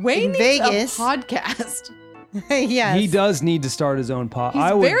 Wayne in needs Vegas. a podcast. Yes. He does need to start his own pod.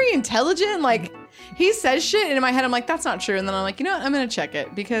 He's very intelligent. Like he says shit, and in my head, I'm like, "That's not true." And then I'm like, you know what? I'm gonna check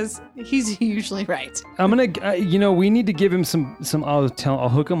it because he's usually right. I'm gonna, we need to give him some. I'll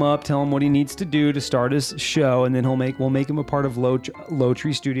hook him up, tell him what he needs to do to start his show, and then we'll make him a part of Low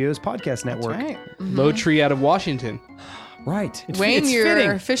Tree Studios podcast network. Right. Low Tree out of Washington. Right. Wayne, it's you're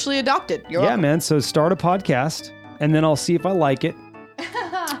fitting. officially adopted. You're Yeah, welcome. man. So start a podcast, and then I'll see if I like it.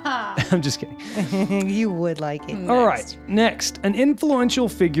 I'm just kidding. You would like it. All right. Next, an influential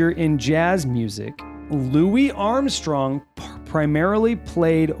figure in jazz music, Louis Armstrong primarily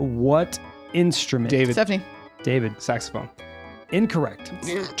played what instrument? David. Stephanie, David. Saxophone. Incorrect.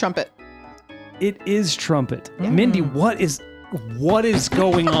 trumpet. It is trumpet. Mindy, what is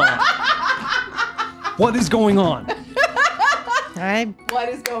going on? What is going on? What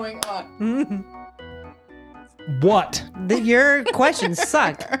is going on? What? Your questions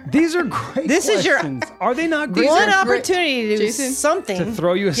suck. These are great This is your- questions. Are they not great? One are great. opportunity to do Jason? something. To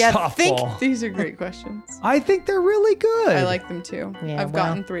throw you a Yeah, softball. These are great questions. I think they're really good. I like them too. Yeah, I've well,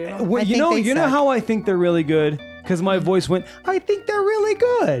 gotten 3 of them. Well, I you think know, they you know suck. how I think they're really good because my voice went. I think they're really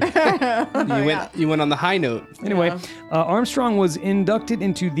good. You went on the high note. Anyway, Armstrong was inducted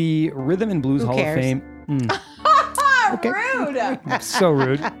into the Rhythm and Blues Who Hall cares? of Fame. Rude. So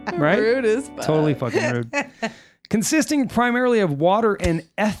rude, right? Rude as fuck. Totally fucking rude. Consisting primarily of water and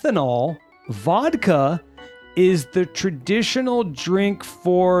ethanol, vodka is the traditional drink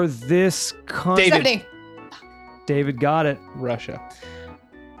for this country. Stephanie. David got it. Russia.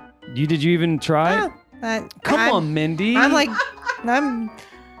 Did you even try it? Come on, Mindy. I'm.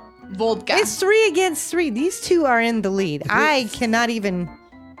 Vodka. It's 3 against 3. These two are in the lead. I cannot even.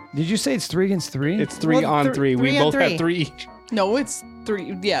 Did you say it's 3 against 3? It's 3 Well, on 3. We three on both three. have 3 each. No, it's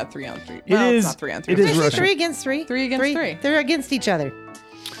 3. Yeah, 3 on 3. It Well, is- it's not 3 on 3. it is It's Russia. 3 against 3. 3 against 3. They're against each other.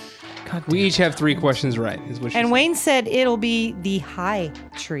 God We each have 3 questions right. Is what she And said. Wayne said it'll be the high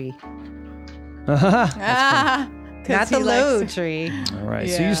tree, Ah, 'cause not he the low likes- tree. All right.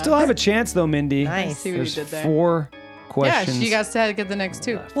 So Yeah. you still have a chance, though, Mindy. I Nice. see what There's you did there. 4 Yeah, questions. she got to get the next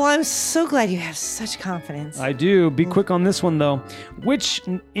 2. Well, I'm so glad you have such confidence. I do. Be quick on this one, though. Which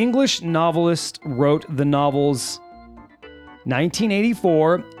English novelist wrote the novels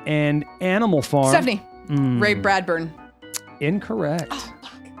 1984 and Animal Farm? Stephanie. Ray Bradburn. Incorrect. Oh,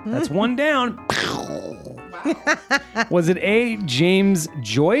 That's one down. Was it A, James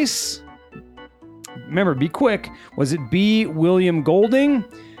Joyce? Remember, be quick. Was it B, William Golding?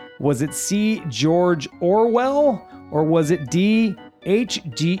 Was it C, George Orwell? Or was it D,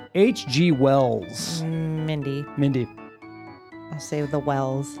 H.G. Wells? Mindy, Mindy. I'll say the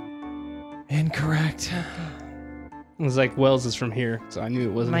Wells. Incorrect. It was like Wells is from here, so I knew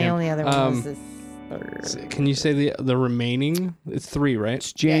it wasn't My him. only other one was this third. Can you say the remaining? It's 3, right?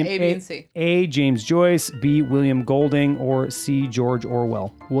 It's James, A, B, and C. A, James Joyce, B, William Golding, or C, George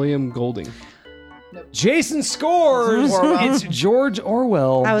Orwell. William Golding. Jason scores! Orwell. It's George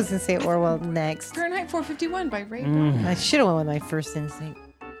Orwell. I was going to say Orwell next. Fahrenheit 451 by Ray Bradburn. I should have went with my first instinct.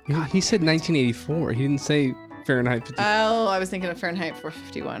 He said 1984. He didn't say Fahrenheit 50. Oh, I was thinking of Fahrenheit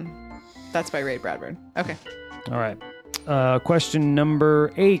 451. That's by Ray Bradburn. Okay. All right. Question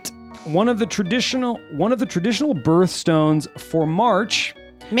number 8. One of the traditional birthstones for March.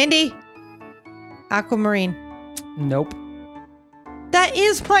 Mindy, Aquamarine. Nope. That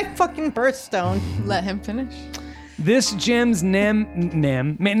is my fucking birthstone. Let him finish. This gem's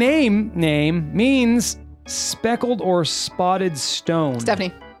name means speckled or spotted stone.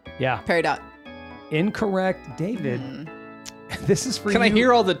 Stephanie. Yeah. Peridot. Incorrect, David. This is for Can you. I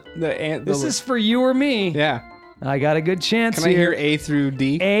hear all the This is for you or me. Yeah. I got a good chance Can I here. hear A through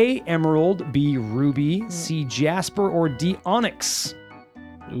D? A, emerald. B, ruby. C, jasper. Or D, onyx.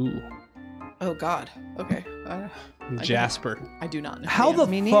 Ooh. Oh, God. Okay. Jasper. I do not know. How the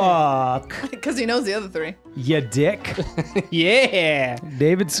me neither. fuck? Because he knows the other 3. You dick. Yeah.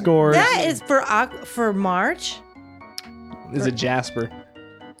 David scores. That is for March. Is it Jasper?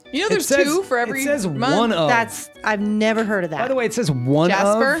 You know, there's two for every It says month. one of. I've never heard of that. By the way, it says one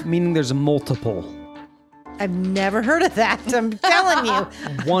Jasper? of, meaning there's multiple. I've never heard of that. I'm telling you.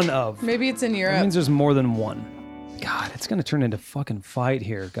 One of. Maybe it's in That Europe. means there's more than one. God, it's going to turn into fucking fight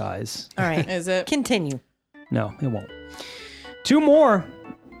here, guys. All right. Is it? Continue. No, it won't. Two more.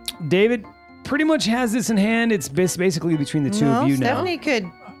 David pretty much has this in hand. It's basically between the two of you Stephanie could.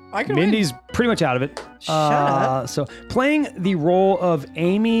 I can win. Mindy's pretty much out of it. Shut up. So, playing the role of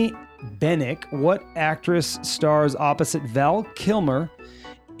Amy Bennick, what actress stars opposite Val Kilmer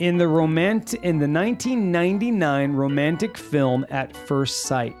in the 1999 romantic film At First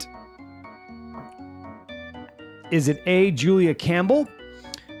Sight? Is it A, Julia Campbell,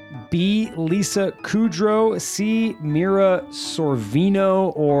 B, Lisa Kudrow, C, Mira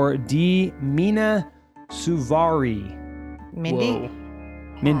Sorvino, or D, Mina Suvari? Mindy? Whoa.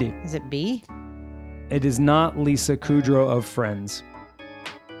 Mindy. Is it B? It is not Lisa Kudrow of Friends.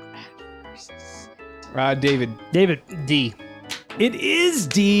 David. David. D. It is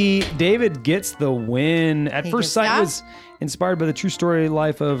D. David gets the win. At He First gets Sight that? was inspired by the true story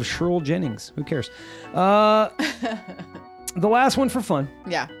life of Shirl Jennings. Who cares? The last one for fun.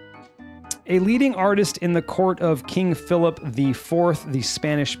 Yeah. A leading artist in the court of King Philip IV, the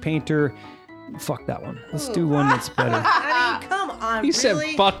Spanish painter. Fuck that one. Let's do one that's better. I mean, come on. He said,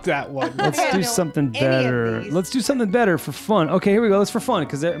 fuck that one. Let's I do don't know something any of better. these. Let's do something better for fun. Okay, here we go. Let's for fun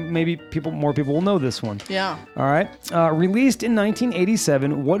because maybe more people will know this one. Yeah. All right. Released in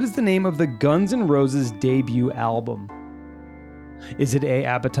 1987, what is the name of the Guns N' Roses debut album? Is it A,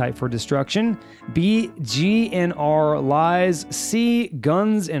 Appetite for Destruction, B, GNR Lies, C,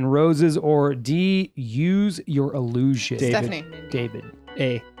 Guns N' Roses, or D, Use Your Illusion? Stephanie. David.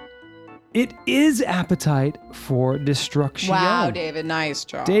 A. It is Appetite for Destruction. Wow, David. Nice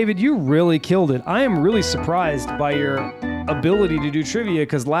job. David, you really killed it. I am really surprised by your ability to do trivia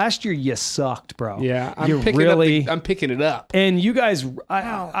because last year you sucked, bro. Yeah, you I'm picking it up. And you guys,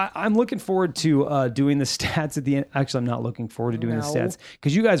 I'm looking forward to doing the stats at the end. Actually, I'm not looking forward to doing the stats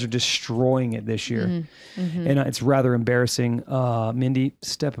because you guys are destroying it this year. And it's rather embarrassing. Mindy,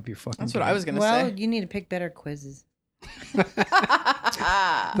 step up your fucking That's game. what I was going to Well, say. you need to pick better quizzes.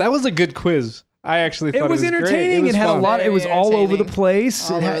 That was a good quiz. I actually thought It was great. entertaining. It had fun. a lot. It was Very all over the entertaining.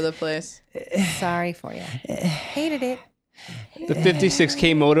 place. All It had- over the place. Sorry for you. Hated it. The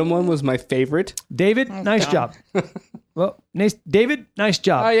 56K modem one was my favorite. David, nice job. Well, nice, David, nice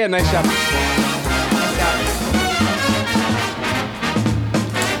job. Oh yeah, nice job.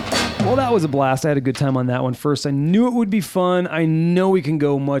 Well, that was a blast. I had a good time on that one. First, I knew it would be fun. I know we can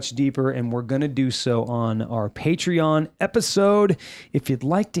go much deeper, and we're going to do so on our Patreon episode. If you'd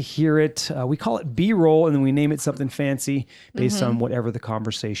like to hear it, we call it B-roll, and then we name it something fancy based on whatever the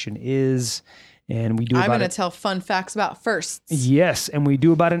conversation is. And we do I'm about going to tell fun facts about firsts. Yes, and we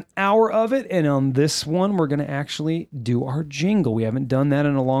do about an hour of it. And on this one, we're going to actually do our jingle. We haven't done that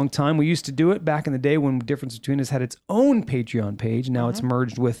in a long time. We used to do it back in the day when Difference Between Us had its own Patreon page. Now it's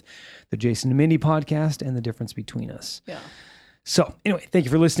merged with the Jason and Mindy podcast and the Difference Between Us. Yeah. So anyway, thank you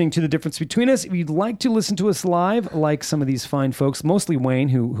for listening to The Difference Between Us. If you'd like to listen to us live, like some of these fine folks, mostly Wayne,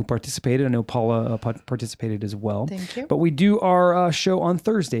 who participated. I know Paula participated as well. Thank you. But we do our show on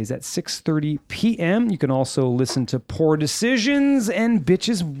Thursdays at 6:30 p.m. You can also listen to Poor Decisions and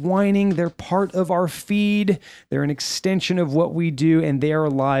Bitches Whining. They're part of our feed. They're an extension of what we do, and they are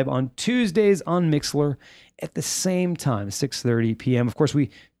live on Tuesdays on Mixlr at the same time, 6:30 p.m. Of course,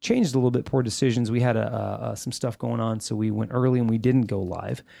 we changed a little bit. Poor Decisions. We had some stuff going on, so we went early and we didn't go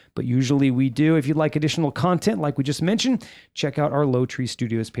live. But usually we do. If you'd like additional content, like we just mentioned, check out our Low Tree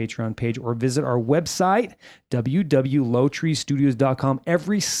Studios Patreon page or visit our website, www.lowtreestudios.com.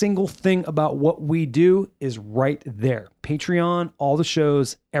 Every single thing about what we do is right there. Patreon, all the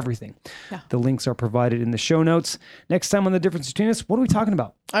shows, everything. Yeah. The links are provided in the show notes. Next time on The Difference Between Us, what are we talking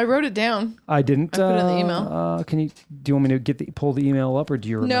about? I wrote it down. I didn't. I put it in the email. Do you want me to pull the email up, or do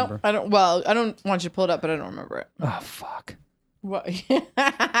you remember? No, I don't. Well, I don't want you to pull it up, but I don't remember it. Oh fuck! What?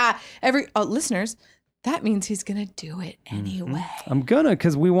 Listeners, that means he's gonna do it anyway. I'm gonna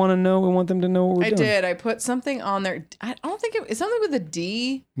because we want to know. We want them to know what we're I doing. did. I put something on there. I don't think it's something with a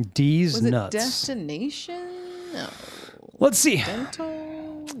D. D's Was nuts. it destination? No. Let's see.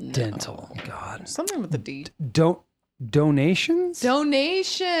 Dental. No. Dental. God. Something with a D. Donations.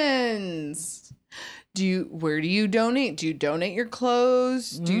 Donations. Where do you donate? Do you donate your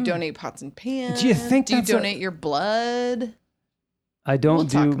clothes? Do you donate pots and pans? Do you think Do you that's a- donate your blood? I don't We'll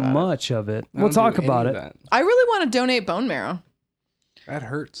talk do about it. much of it. I We'll don't talk do any about of it. that. I really want to donate bone marrow. That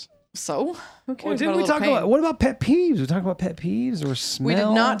hurts. So, who cares Didn't about a we little talk pain? about, what about pet peeves? We talked about pet peeves or smell? We did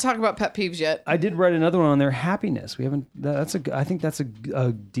not talk about pet peeves yet. I did write another one on there. Happiness. We haven't. I think that's a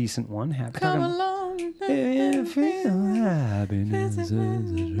decent one. Happy. Come along. If you feel happiness is a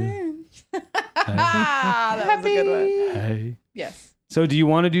dream. That was a good one. Hey. Yes. So, do you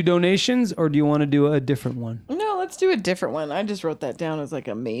want to do donations or do you want to do a different one? No, let's do a different one. I just wrote that down as like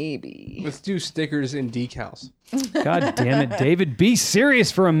a maybe. Let's do stickers and decals. God damn it, David! Be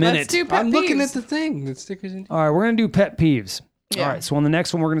serious for a minute. Let's do pet I'm peeves. looking at the thing. The stickers and decals. All right, we're gonna do pet peeves. Yeah. All right. So on the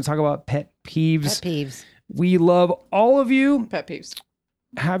next one, we're gonna talk about pet peeves. Pet peeves. We love all of you. Pet peeves.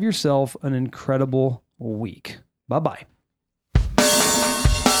 Have yourself an incredible week. Bye bye.